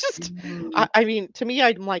just Mm, I mean, to me,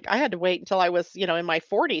 I'm like, I had to wait until I was, in my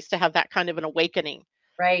 40s to have that kind of an awakening.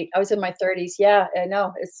 right. I was in my 30s. Yeah, I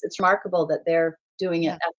know. It's remarkable that they're doing it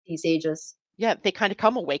Yeah. at these ages. Yeah, they kind of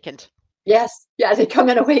come awakened. Yes. Yeah, they come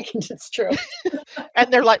in awakened. It's true.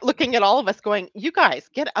 And they're like looking at all of us going, "You guys,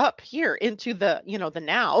 get up here into the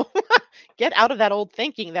now. Get out of that old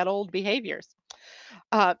thinking, that old behaviors."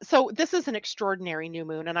 So this is an extraordinary new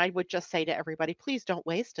moon, and I would just say to everybody, please don't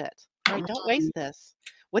waste it. Right? Don't Mm, waste this.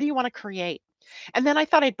 What do you want to create? And then I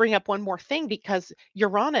thought I'd bring up one more thing because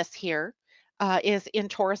Uranus here is in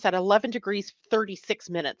Taurus at 11 degrees 36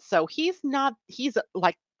 minutes. So he's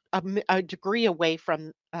like a degree away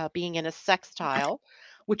from being in a sextile,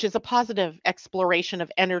 which is a positive exploration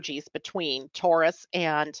of energies between Taurus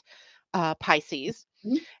and Pisces.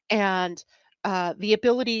 mhm, And the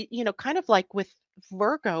ability, kind of like with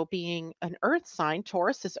Virgo being an earth sign,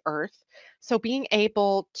 Taurus is earth. So being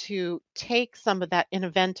able to take some of that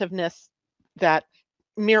inventiveness, that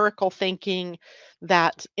miracle thinking,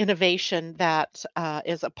 that innovation that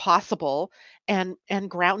is a possible, and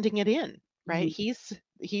grounding it in, right? mhm,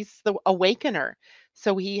 He's the awakener.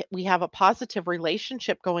 So we have a positive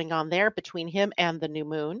relationship going on there between him and the new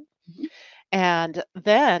moon. mhm. And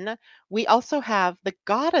then we also have the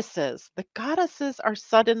goddesses. The goddesses are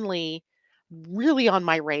suddenly really on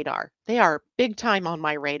my radar. They are big time on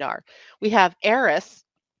my radar. We have Eris,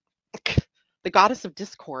 the goddess of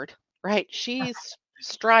discord, right? She's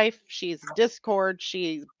strife, she's discord,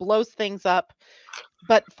 she blows things up,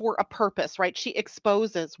 but for a purpose, right? She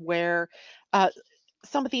exposes where uh,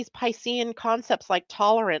 some of these Piscean concepts like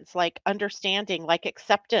tolerance, like understanding, like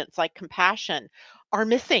acceptance, like compassion are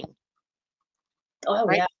missing, Oh,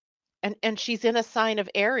 right? yeah. And she's in a sign of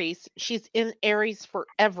Aries. She's in Aries for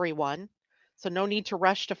everyone. So no need to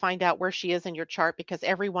rush to find out where she is in your chart because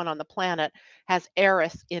everyone on the planet has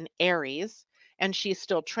Eris in Aries and she's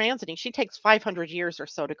still transiting. She takes 500 years or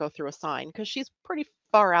so to go through a sign because she's pretty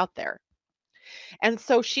far out there. And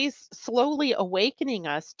so she's slowly awakening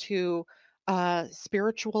us to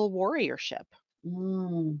spiritual warriorship,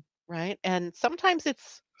 Mm, right? And sometimes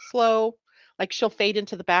it's slow, like she'll fade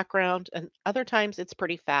into the background, and other times it's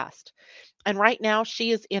pretty fast. And right now,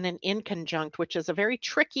 she is in an inconjunct, which is a very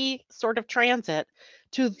tricky sort of transit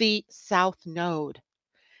to the South Node.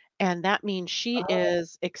 And that means she oh,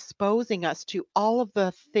 is exposing us to all of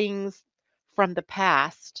the things from the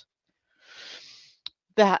past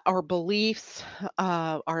that are beliefs,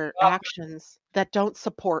 our wow. actions that don't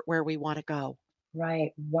support where we want to go.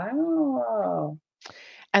 Right. Wow.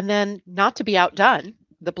 And then, not to be outdone,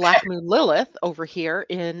 the Black Moon Lilith over here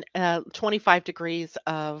in 25 degrees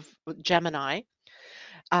of Gemini.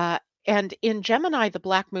 Uh, and in Gemini, the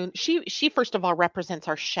black moon, she first of all represents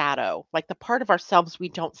our shadow, like the part of ourselves we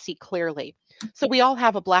don't see clearly. So we all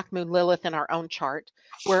have a black moon Lilith in our own chart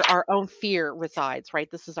where our own fear resides, right?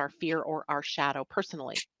 This is our fear or our shadow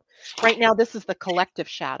personally. Right now, this is the collective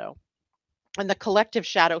shadow. And the collective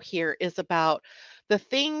shadow here is about the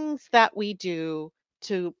things that we do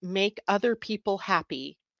to make other people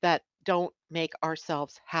happy that don't make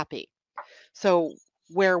ourselves happy. So,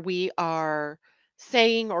 where we are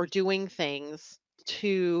saying or doing things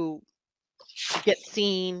to get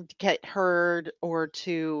seen, to get heard, or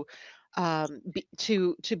to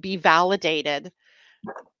be validated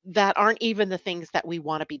that aren't even the things that we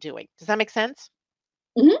want to be doing. Does that make sense?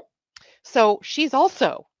 Mhm. So she's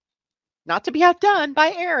also not to be outdone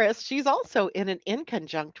by Eris. She's also in an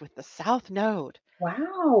inconjunct with the South Node.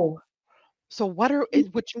 Wow. So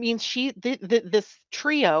which means this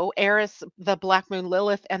trio, Eris, the Black Moon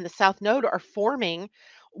Lilith, and the South Node are forming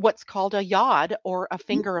what's called a yod or a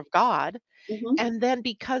Mhm, finger of God. mhm, And then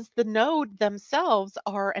because the node themselves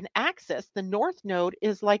are an axis, the North Node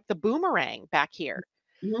is like the boomerang back here.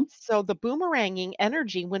 mhm, So the boomeranging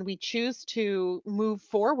energy when we choose to move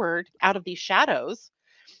forward out of these shadows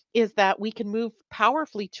is that we can move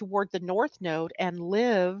powerfully toward the North Node and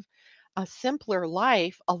live a simpler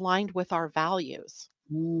life aligned with our values,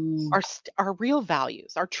 mm. our real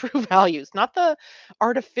values, our true values, not the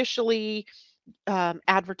artificially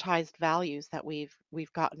advertised values that we've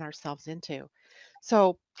gotten ourselves into.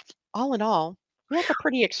 So, all in all, we have a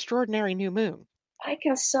pretty extraordinary new moon. I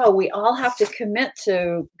guess so. We all have to commit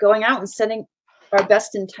to going out and setting our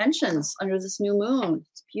best intentions under this new moon.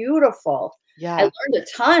 It's beautiful. I Yeah, learned a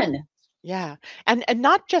ton. yeah, and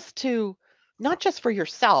not just for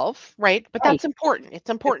yourself, right? But Right. that's important. It's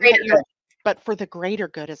The important that greater you're, good. but for the greater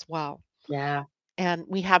good as well. Yeah. And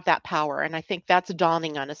we have that power. And I think that's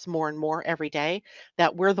dawning on us more and more every day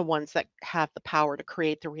that we're the ones that have the power to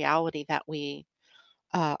create the reality that we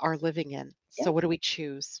are living in. Yeah. So what do we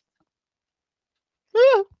choose?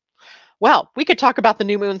 Woo. Well, we could talk about the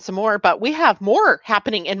new moon some more, but we have more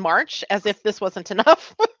happening in March as if this wasn't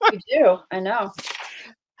enough. You do. I know.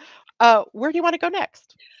 Where do you want to go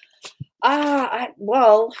next?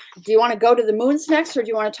 Well, do you want to go to the moons next, or do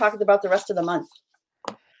you want to talk about the rest of the month?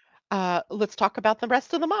 Let's talk about the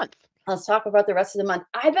rest of the month. Let's talk about the rest of the month.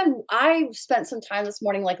 I've spent some time this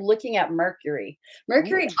morning like looking at Mercury.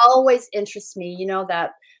 Mercury Mm, always interests me,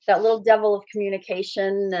 that little devil of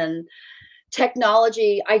communication and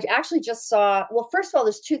technology. I actually just saw, well, first of all,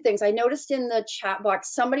 there's two things. I noticed in the chat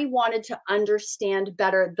box somebody wanted to understand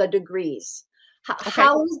better the degrees. okay.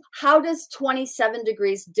 How does 27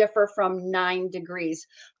 degrees differ from 9 degrees?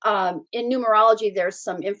 In numerology, there's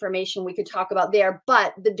some information we could talk about there,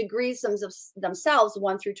 but the degrees themselves,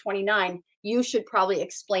 1 through 29, you should probably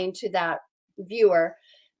explain to that viewer.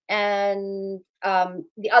 And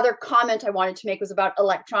the other comment I wanted to make was about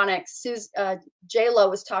electronics. J Lo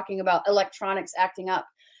was talking about electronics acting up,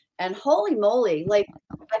 and holy moly, like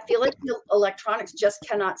I feel like the electronics just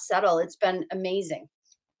cannot settle. It's been amazing.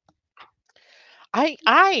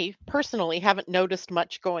 I personally haven't noticed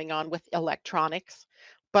much going on with electronics,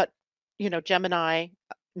 but Gemini,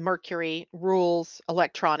 Mercury rules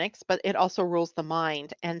electronics, but it also rules the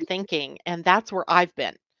mind and thinking, and that's where I've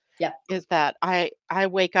been. Yeah. Is that I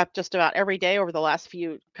wake up just about every day over the last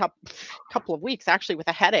few couple of weeks actually with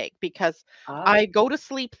a headache because Ah, I go to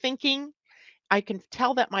sleep thinking. I can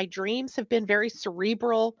tell that my dreams have been very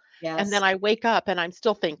cerebral, and then yes. I wake up and I'm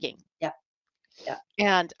still thinking. Yeah. Yeah.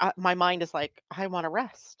 And, my mind is like, "I wanna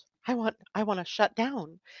rest. I wanna shut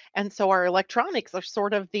down." And so our electronics are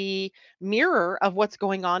sort of the mirror of what's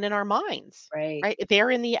going on in our minds, Right. right? They're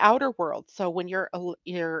in the outer world. So when your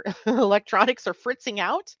electronics are fritzing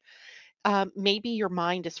out, maybe your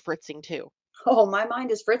mind is fritzing too. Oh, my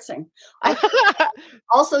mind is fritzing. I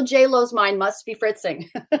also J Lo's mind must be fritzing.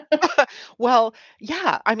 Well,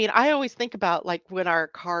 yeah, I mean, I always think about, like, when our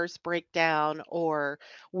cars break down or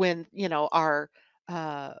when, our,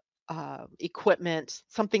 uh, equipment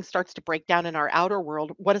something starts to break down in our outer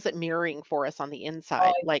world, what is it mirroring for us on the Oh,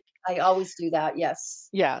 inside? Like I always do that. Yes.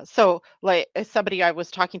 yeah, so, like, somebody I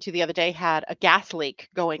was talking to the other day had a gas leak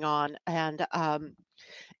going on,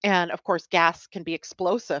 and of course, gas can be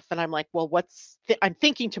explosive. And I'm like, well, I'm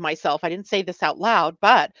thinking to myself, I didn't say this out loud,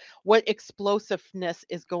 but what explosiveness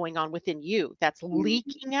is going on within you that's Mhm.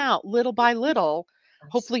 leaking out little by little,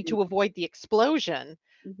 hopefully Absolutely. to avoid the explosion.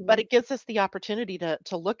 But Mhm. it gives us the opportunity to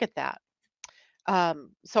look at that.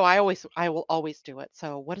 So I will always do it.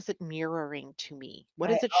 So what is it mirroring to me? What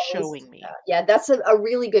I is it always do showing me? that. Yeah, that's a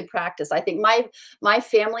really good practice. I think my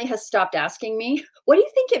family has stopped asking me, "What do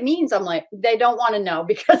you think it means?" I'm like, "They don't wanna know,"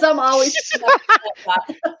 because I'm always like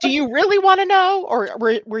that. Do you really want to know, or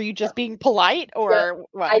were you just being polite, Yeah. or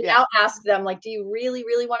what? I Yeah. now ask them, like, "Do you really,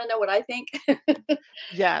 really wanna know what I think?"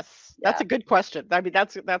 Yes, Yeah, that's a good question. I mean,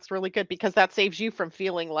 that's really good because that saves you from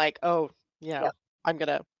feeling like, "Oh, yep, I'm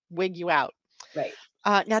gonna wig you out." right.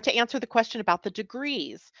 Now to answer the question about the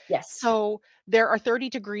degrees. Yes. So there are 30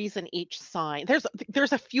 degrees in each sign.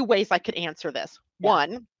 There's a few ways I could answer this. Yeah.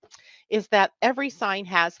 One is that every sign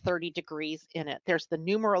has 30 degrees in it. There's the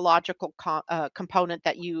numerological component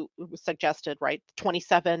that you suggested, right?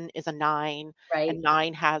 27 is a 9, Right. and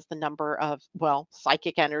 9 has the number of, well,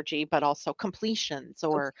 psychic energy, but also completions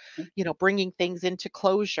or, Okay. bringing things into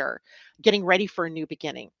closure, getting ready for a new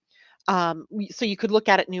beginning. So you could look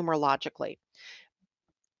at it numerologically.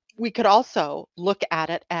 We could also look at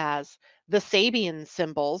it as the Sabian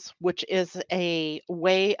symbols, which is a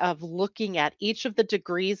way of looking at each of the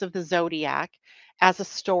degrees of the zodiac as a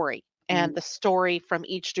story. And Mm, the story from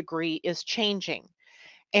each degree is changing.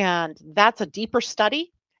 And that's a deeper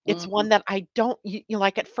study. It's mhm. one that I don't,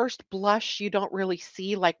 like at first blush, you don't really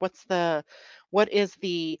see like what is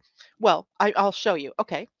the, well, I'll show you.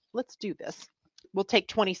 Okay, let's do this. We'll take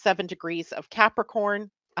 27 degrees of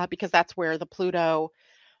Capricorn because that's where the Pluto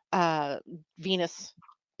uh, Venus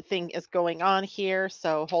thing is going on here.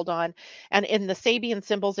 So hold on. And in the Sabian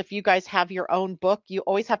symbols, if you guys have your own book, you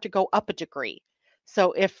always have to go up a degree.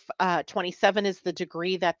 So if 27 is the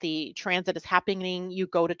degree that the transit is happening, you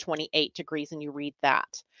go to 28 degrees and you read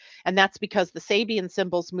that. And that's because the Sabian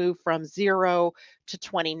symbols move from 0 to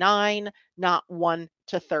 29, not 1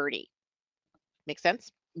 to 30. Make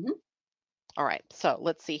sense? Mhm. All right. So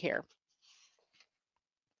let's see here.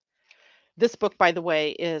 This book, by the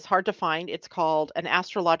way, is hard to find. It's called An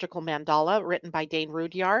Astrological Mandala, written by Dane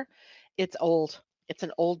Rudyard. It's old. It's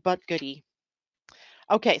an old but goodie.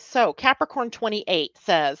 Okay, so Capricorn 28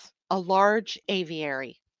 says a large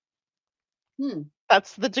aviary. Hmm.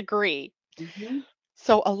 That's the degree. Mhm.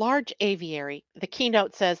 So, a large aviary, the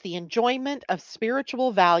keynote says the enjoyment of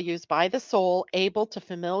spiritual values by the soul able to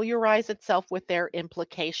familiarize itself with their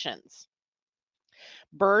implications.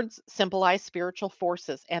 Birds symbolize spiritual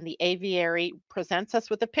forces, and the aviary presents us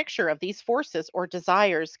with a picture of these forces or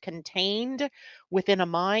desires contained within a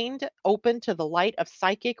mind open to the light of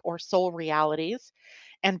psychic or soul realities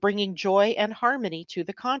and bringing joy and harmony to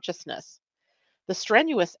the consciousness. The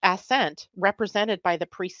strenuous ascent represented by the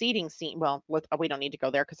preceding scene. Well, we don't need to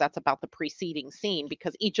go there because that's about the preceding scene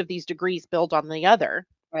because each of these degrees build on the other.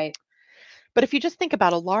 Right. But if you just think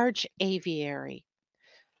about a large aviary,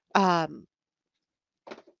 um,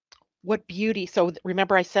 what beauty. So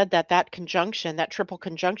remember, I said that that conjunction, that triple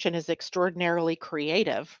conjunction, is extraordinarily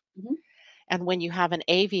creative. Mhm. And when you have an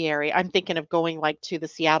aviary, I'm thinking of going like to the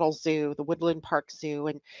Seattle Zoo, the Woodland Park Zoo,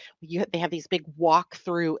 and they have these big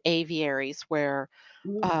walk-through aviaries where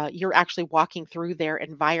Mhm. you're actually walking through their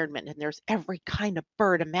environment, and there's every kind of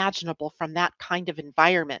bird imaginable from that kind of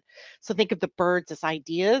environment. So think of the birds as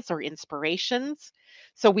ideas or inspirations.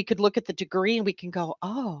 So we could look at the degree and we can go,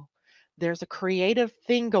 oh, there's a creative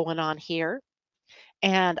thing going on here.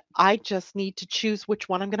 And I just need to choose which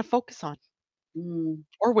one I'm going to focus on, Mm.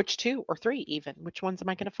 or which two or three, even. Which ones am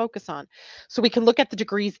I going to focus on? So we can look at the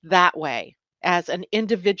degrees that way as an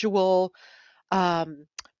individual um,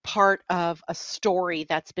 part of a story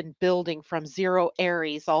that's been building from 0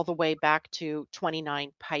 Aries all the way back to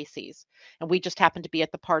 29 Pisces. And we just happen to be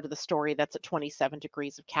at the part of the story that's at 27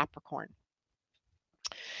 degrees of Capricorn.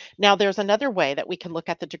 Now, there's another way that we can look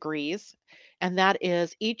at the degrees, and that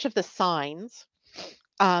is each of the signs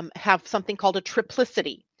have something called a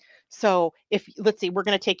triplicity. So, if let's see, we're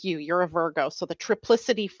going to take you, you're a Virgo. So, the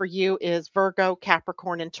triplicity for you is Virgo,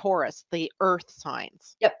 Capricorn, and Taurus, the earth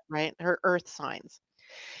signs, Yep. right? Her earth signs.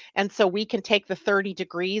 And so we can take the 30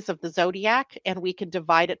 degrees of the zodiac and we can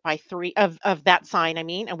divide it by 3 of that sign, I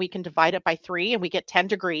mean, and we can divide it by 3 and we get 10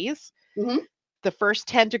 degrees. Mhm. The first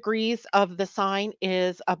 10 degrees of the sign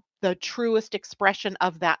is the truest expression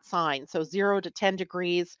of that sign. So 0 to 10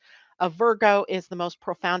 degrees of Virgo is the most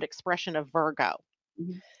profound expression of Virgo.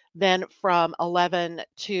 Mhm. Then from 11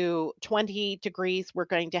 to 20 degrees, we're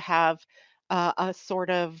going to have a sort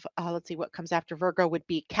of, let's see, what comes after Virgo would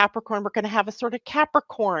be Capricorn. We're going to have a sort of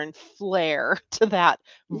Capricorn flair to that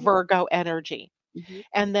Mhm. Virgo energy. Mhm.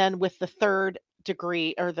 And then with the third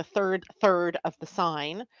degree or the third of the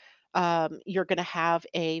sign, you're going to have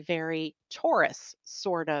a very Taurus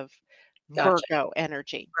sort of Gotcha. Virgo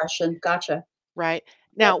energy, Russian. Gotcha. right? Yep.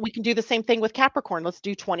 Now we can do the same thing with Capricorn. Let's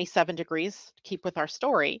do 27 degrees, keep with our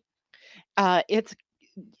story. It's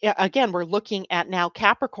Yeah, again, we're looking at now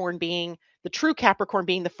Capricorn being the true Capricorn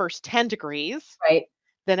being the first 10 degrees. Right.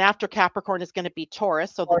 Then after Capricorn is going to be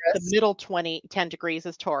Taurus. So the Taurus. middle 10 degrees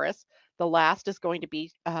is Taurus. The last is going to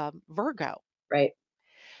be Virgo. Right.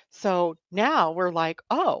 So now we're like,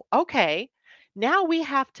 oh, okay. Now we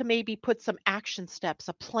have to maybe put some action steps,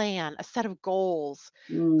 a plan, a set of goals,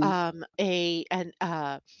 Mm. a and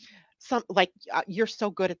some like you're so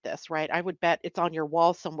good at this, right? I would bet it's on your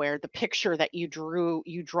wall somewhere, the picture that you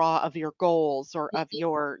draw of your goals or of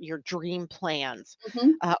your dream plans.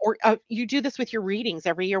 Mhm. Or you do this with your readings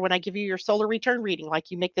every year when I give you your solar return reading, like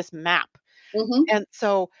you make this map. Mhm. And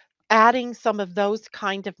so adding some of those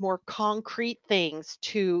kind of more concrete things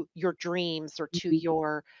to your dreams or to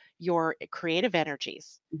Mhm. your creative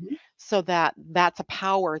energies Mhm. so that that's a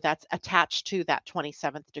power that's attached to that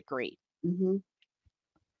 27th degree. Mhm.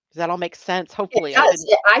 Does that all make sense? It Hopefully I does. didn't.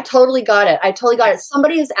 Yeah, I totally got it. I totally got Okay. it.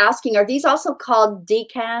 Somebody is asking, are these also called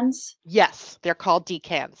decans? Yes, they're called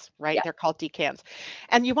decans, right? Yeah. They're called decans.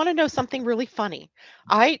 And you want to know something really funny?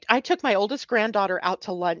 I took my oldest granddaughter out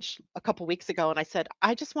to lunch a couple weeks ago and I said,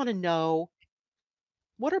 "I just want to know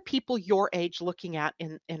what are people your age looking at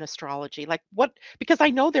in astrology? Like what because I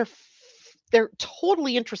know they're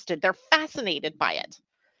totally interested. They're fascinated by it.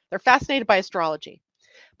 They're fascinated by astrology.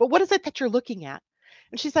 But what is it that you're looking at?"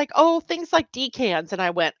 And she's like, "Oh, things like decans." And I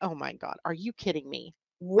went, "Oh my god, are you kidding me?"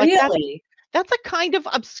 Like Really? that's a kind of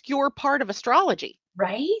obscure part of astrology,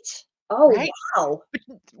 Right? Oh, right? wow.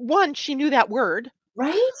 But one, she knew that word,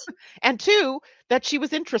 Right? and two, that she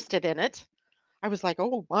was interested in it. I was like,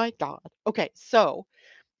 "Oh my god." Okay, so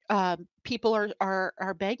people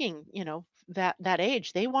are begging, that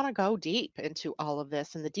age. They want to go deep into all of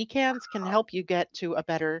this, and the decans can help you get to a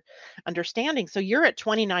better understanding. So you're at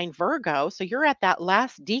 29 Virgo, so you're at that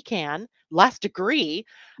last decan, last degree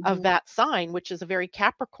of Mhm. that sign, which is a very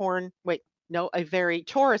Capricorn. Wait, no, a very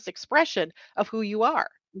Taurus expression of who you are.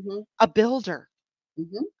 Mhm. A builder,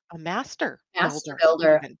 Mhm. a master Master builder,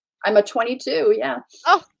 builder. even. I'm a 22, yeah.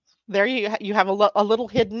 Oh. There you have a little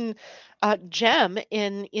hidden gem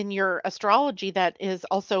in your astrology that is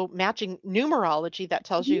also matching numerology that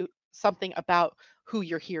tells Mhm. you something about who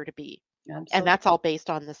you're here to be. And Absolutely. that's all based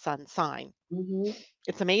on the sun sign. Mhm.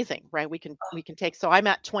 It's amazing, right? We can take, so I'm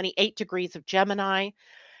at 28 degrees of Gemini,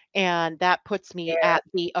 and that puts me Yeah. at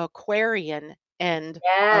the Aquarian end of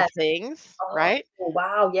Yes. things, Oh, right?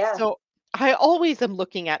 wow, yeah. So I always am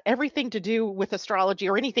looking at everything to do with astrology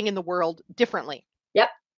or anything in the world differently. Yep.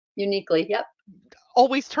 Uniquely, yep.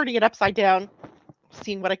 Always turning it upside down,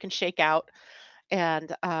 seeing what I can shake out.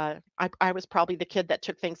 And I was probably the kid that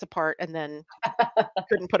took things apart and then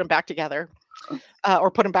couldn't put them back together,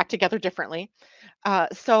 or put them back together differently.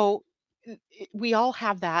 So we all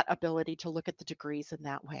have that ability to look at the degrees in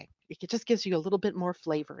that way. It just gives you a little bit more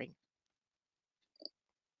flavoring.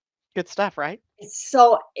 Good stuff, right?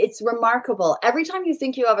 It's remarkable. Every time you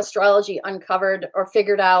think you have astrology uncovered or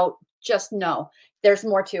figured out, just know there's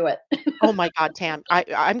more to it. Oh my God, Tam,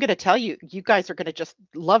 I'm going to tell you, you guys are going to just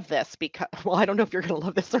love this because, well, I don't know if you're going to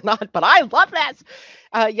love this or not, but I love this.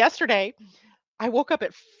 Yesterday, I woke up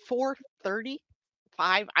at 4:35.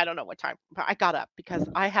 I don't know what time, but I got up because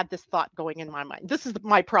I had this thought going in my mind. This is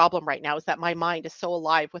my problem right now, is that my mind is so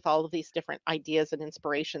alive with all of these different ideas and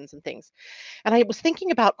inspirations and things. And I was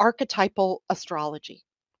thinking about archetypal astrology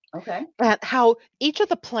Okay. and how each of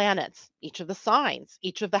the planets, each of the signs,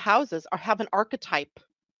 each of the houses have an archetype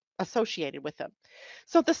associated with them.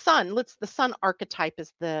 So the sun archetype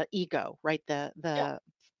is the ego, right? Yeah. The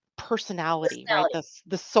personality, right? Personality.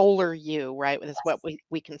 The solar you, right? Is what Yes.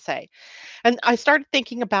 we can say. And I started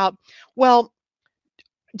thinking about, well,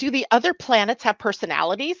 do the other planets have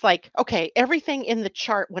personalities? Like, okay, everything in the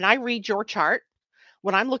chart, when I read your chart,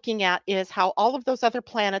 what I'm looking at is how all of those other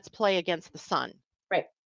planets play against the sun. Right.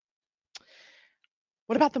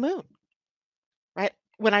 What about the moon? Right?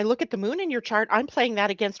 When I look at the moon in your chart, I'm playing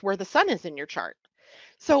that against where the sun is in your chart.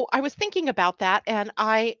 So I was thinking about that and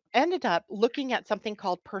I ended up looking at something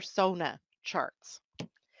called persona charts,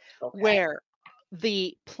 Okay. where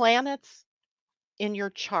the planets in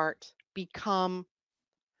your chart become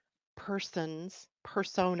personas,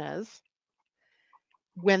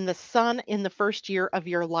 when the sun in the first year of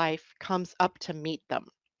your life comes up to meet them.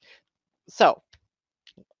 So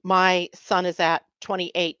my sun is at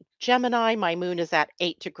 28 Gemini, my moon is at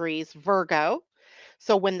 8 degrees Virgo.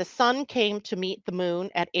 So when the sun came to meet the moon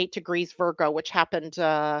at 8 degrees Virgo, which happened,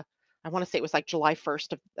 I want to say it was like July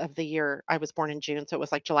 1st of the year. I was born in June, so it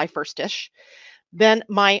was like July 1st-ish. Then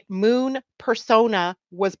my moon persona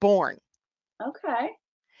was born. Okay.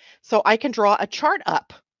 So I can draw a chart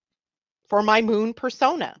up for my moon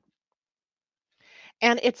persona.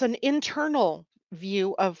 And it's an internal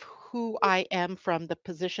view of who I am from the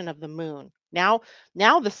position of the moon. Now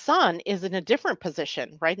the sun is in a different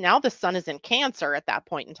position, right? Now the sun is in Cancer at that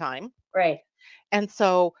point in time. Right. And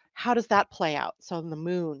so how does that play out? So the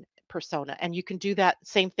moon persona. And you can do that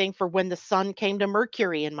same thing for when the sun came to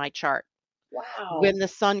Mercury in my chart, Wow. when the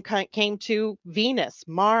sun came to Venus,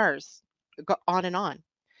 Mars, go on and on.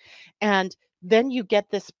 And then you get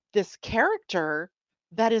this character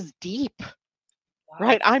that is deep. Wow.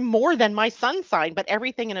 Right, I'm more than my sun sign, but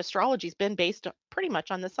everything in astrology's been based pretty much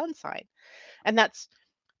on the sun sign. And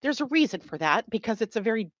there's a reason for that because it's a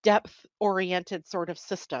very depth oriented sort of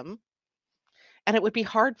system. And it would be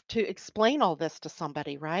hard to explain all this to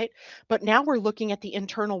somebody, right? But now we're looking at the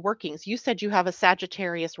internal workings. You said you have a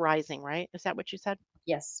Sagittarius rising, right? Is that what you said?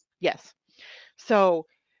 Yes. Yes. So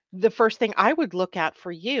the first thing I would look at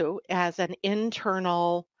for you as an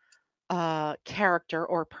internal character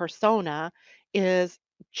or persona is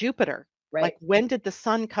Jupiter. Like, Right. when did the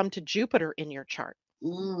sun come to Jupiter in your chart?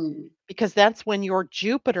 Mm. Because that's when your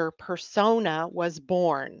Jupiter persona was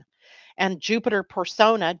born. And Jupiter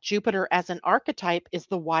persona, Jupiter as an archetype is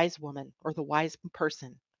the wise woman or the wise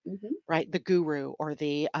person, Mhm. right? The guru or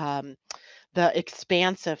the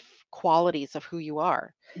expansive qualities of who you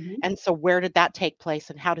are. Mhm. And so where did that take place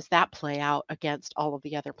and how does that play out against all of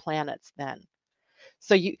the other planets then?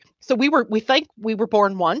 So we think we were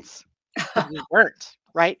born once, but we weren't,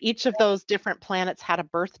 right? Each of those different planets had a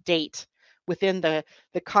birth date within the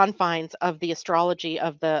confines of the astrology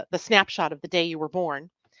of the snapshot of the day you were born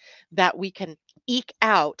that we can eke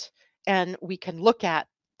out and we can look at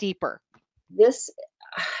deeper. This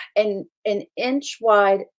an inch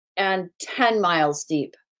wide and 10 miles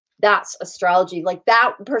deep. That's astrology. Like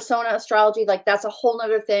that persona astrology, like that's a whole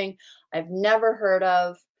nother thing I've never heard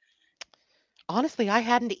of. Honestly, I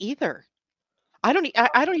hadn't either. I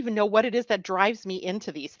don't even know what it is that drives me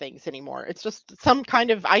into these things anymore. It's just some kind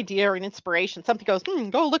of idea or an inspiration. Something goes,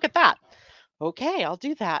 go look at that. Okay, I'll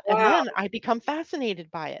do that. And Wow. then I become fascinated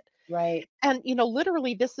by it. Right. And,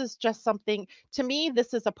 literally, this is just something to me,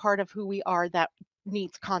 this is a part of who we are that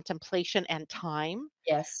needs contemplation and time.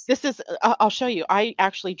 Yes. This is, I'll show you. I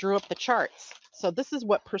actually drew up the charts. So this is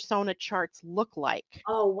what persona charts look like,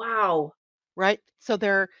 Oh, wow. right? So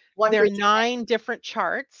One there for are each sign. 9 different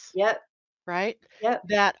charts, Yep. right? Yep.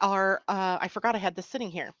 That are, I forgot I had this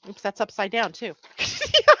sitting here. Oops, that's upside down too.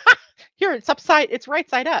 Here, it's right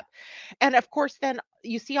side up. And of course, then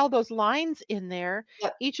you see all those lines in there.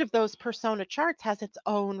 Yep. Each of those persona charts has its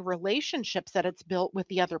own relationships that it's built with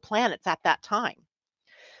the other planets at that time.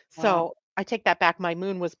 Wow. So I take that back. My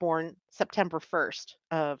moon was born September 1st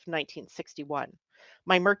of 1961.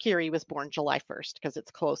 My Mercury was born July 1st because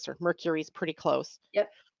it's closer. Mercury's pretty close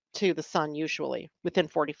Yep. to the sun, usually within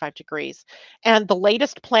 45 degrees. And the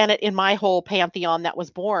latest planet in my whole pantheon that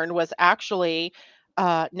was born was actually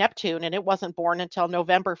Neptune, and it wasn't born until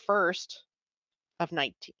November 1st of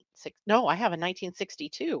 1960. No, I have a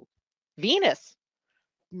 1962. Venus,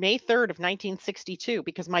 May 3rd of 1962,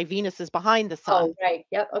 because my Venus is behind the sun. Oh, right.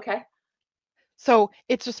 Yep. Okay. So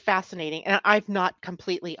it's just fascinating. And I've not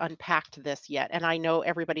completely unpacked this yet. And I know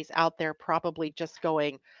everybody's out there probably just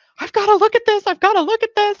going, I've got to look at this. I've got to look at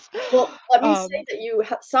this. Well, let me say Um, that you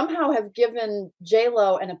somehow have given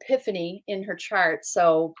Lo an epiphany in her chart.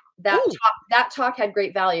 So ooh, that talk had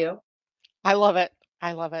great value. I love it.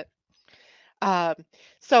 I love it. Um,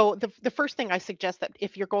 so the first thing I suggest that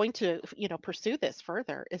if you're going to, pursue this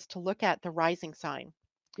further is to look at the rising sign,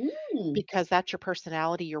 Mm, because that's your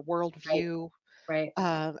personality, your right. worldview, Right.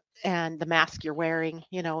 uh, and the mask you're wearing,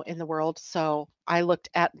 in the world. So I looked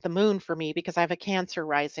at the moon for me because I have a Cancer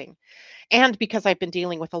rising, and because I've been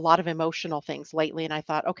dealing with a lot of emotional things lately. And I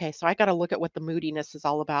thought, okay, so I got to look at what the moodiness is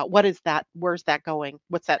all about. What is that? Where's that going?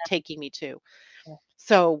 What's that taking me to? Yeah.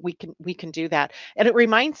 So we can do that. And it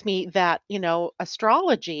reminds me that,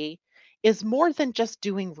 astrology is more than just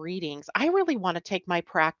doing readings. I really want to take my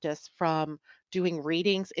practice from doing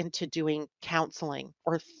readings into doing counseling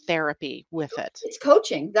or therapy with it. It's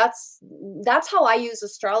coaching. That's how I use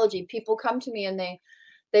astrology. People come to me and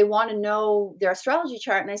they want to know their astrology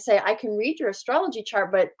chart, and I say I can read your astrology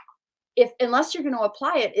chart, but if unless you're going to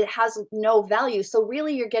apply it, it has no value. So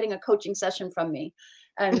really, you're getting a coaching session from me,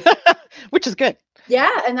 and Which is good.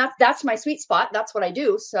 yeah, and that's my sweet spot. That's what I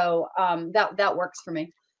do. So that works for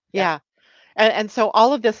me. Yeah. Yeah. And so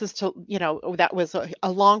all of this is to, that was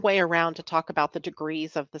a long way around to talk about the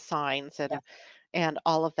degrees of the signs Yeah. and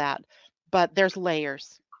all of that. But there's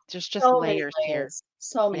layers. There's just So many layers here. layers.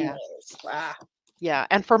 So many Yeah. layers. Wow. Yeah.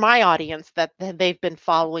 And for my audience they've been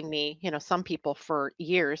following me, some people for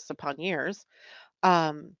years upon years.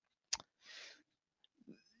 Um,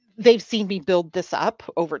 they've seen me build this up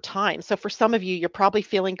over time. So for some of you, you're probably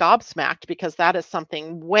feeling gobsmacked because that is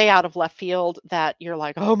something way out of left field that you're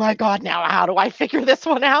like, oh my God, now how do I figure this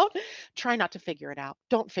one out? Try not to figure it out.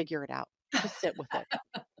 Don't figure it out. Just sit with it.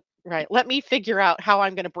 Right. Let me figure out how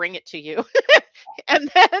I'm going to bring it to you.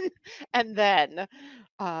 and then, and then,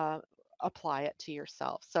 uh, apply it to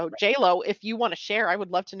yourself. So JLo, if you want to share, I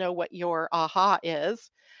would love to know what your aha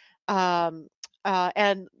is. Um,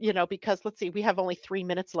 and because let's see, we have only 3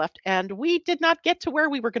 minutes left, and we did not get to where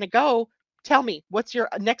we were going to go. Tell me, what's your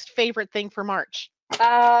next favorite thing for March?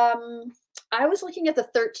 I was looking at the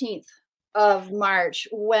 13th of March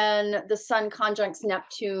when the sun conjuncts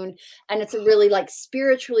Neptune, and it's a really like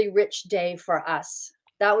spiritually rich day for us.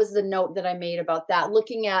 That was the note that I made about that.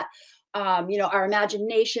 Looking at, our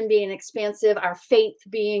imagination being expansive, our faith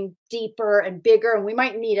being deeper and bigger, and we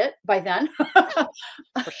might need it by then.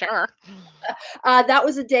 For sure. That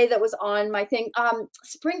was a day that was on my thing.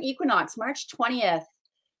 Spring equinox, March 20th,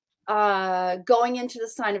 going into the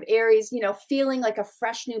sign of Aries, feeling like a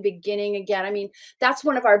fresh new beginning again. I mean, that's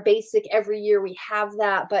one of our basic every year we have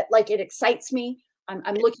that, but like it excites me.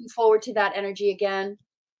 I'm looking forward to that energy again.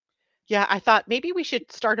 Yeah, I thought maybe we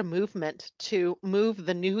should start a movement to move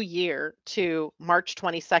the new year to March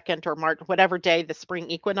 22nd or March, whatever day the spring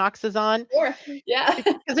equinox is on, Sure. Yeah.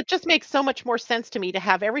 because it just makes so much more sense to me to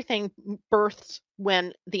have everything birthed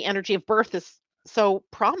when the energy of birth is so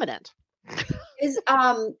prominent. Is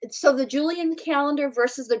so the Julian calendar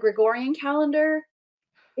versus the Gregorian calendar,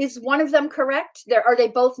 is one of them correct? There are they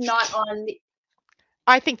both not on the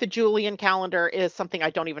I think the Julian calendar is something I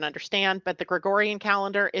don't even understand, but the Gregorian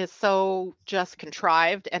calendar is so just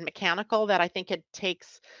contrived and mechanical that I think it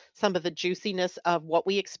takes some of the juiciness of what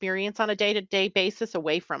we experience on a day-to-day basis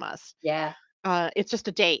away from us. yeah. It's just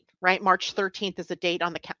a date, right? March 13th is a date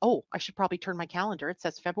on the oh, I should probably turn my calendar. It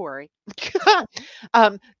says February.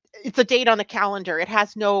 um, it's a date on the calendar. It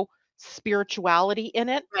has no spirituality in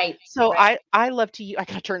it. Right, So right. I love to I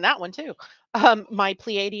gotta turn that one too. my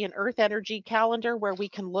Pleiadian Earth energy calendar, where we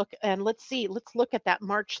can look and let's look at that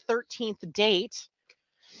March 13th date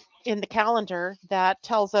in the calendar that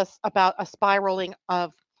tells us about a spiraling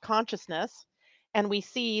of consciousness. And we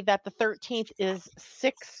see that the 13th is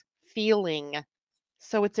six feeling.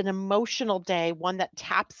 So it's an emotional day, one that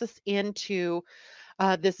taps us into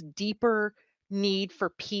this deeper need for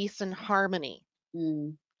peace and harmony.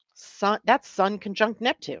 Mm. That's Sun conjunct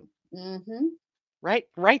Neptune, Mm-hmm.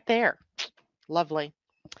 right there. Lovely.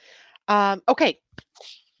 Okay.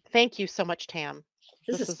 Thank you so much, Tam.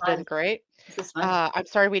 This This is has been fun. great. This is fun. I'm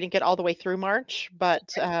sorry we didn't get all the way through March, but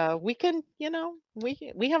we can,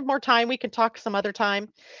 we have more time. We can talk some other time.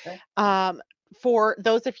 Sure. For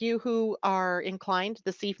those of you who are inclined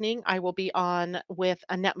this evening, I will be on with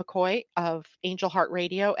Annette McCoy of Angel Heart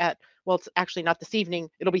Radio well, it's actually not this evening.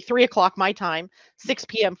 It'll be 3 o'clock my time, 6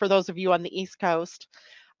 p.m. for those of you on the East Coast.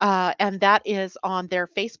 And that is on their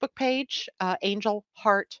Facebook page, Angel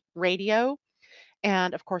Heart Radio.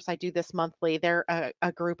 And of course, I do this monthly. They're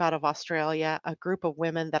a group out of Australia, a group of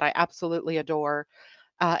women that I absolutely adore.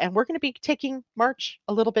 And we're going to be taking March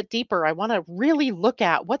a little bit deeper. I want to really look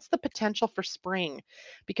at what's the potential for spring,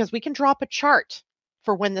 because we can drop a chart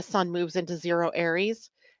for when the sun moves into zero Aries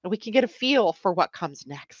and we can get a feel for what comes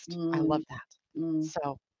next. I love that. Mm.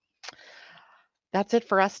 So that's it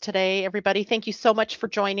for us today, everybody. Thank you so much for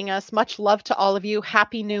joining us. Much love to all of you.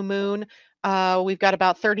 Happy new moon. We've got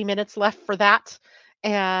about 30 minutes left for that.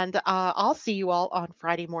 And I'll see you all on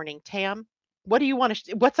Friday morning. Tam, what do you want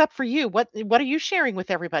to, what's up for you? What are you sharing with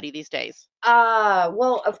everybody these days?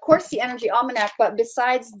 Well, of course, the Energy Almanac, but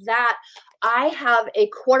besides that, I have a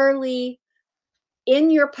quarterly in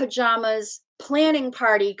your pajamas planning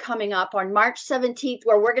party coming up on March 17th,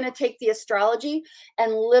 where we're going to take the astrology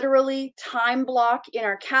and literally time block in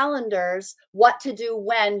our calendars what to do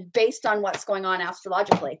when, based on what's going on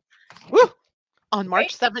astrologically. Woo! On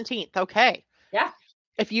March 17th. Okay. Yeah.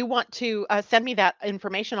 If you want to send me that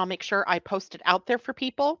information, I'll make sure I post it out there for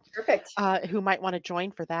people. Perfect. Who might want to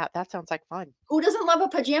join for that. That sounds like fun. Who doesn't love a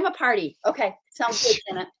pajama party? Okay. Sounds good,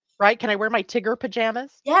 Janet. Right? Can I wear my Tigger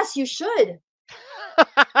pajamas? Yes, you should.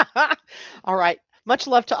 All right. Much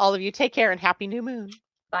love to all of you. Take care and happy new moon.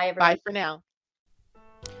 Bye, everybody. Bye for now.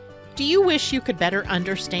 Do you wish you could better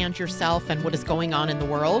understand yourself and what is going on in the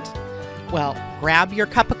world? Well, grab your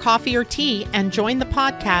cup of coffee or tea and join the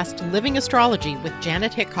podcast Living Astrology with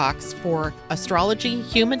Janet Hickox for astrology,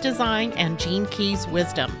 human design, and Gene Keys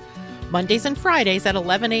wisdom. Mondays and Fridays at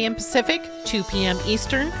 11 a.m. Pacific, 2 p.m.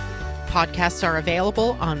 Eastern. Podcasts are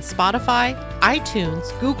available on Spotify,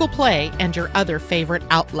 iTunes, Google Play, and your other favorite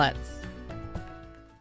outlets.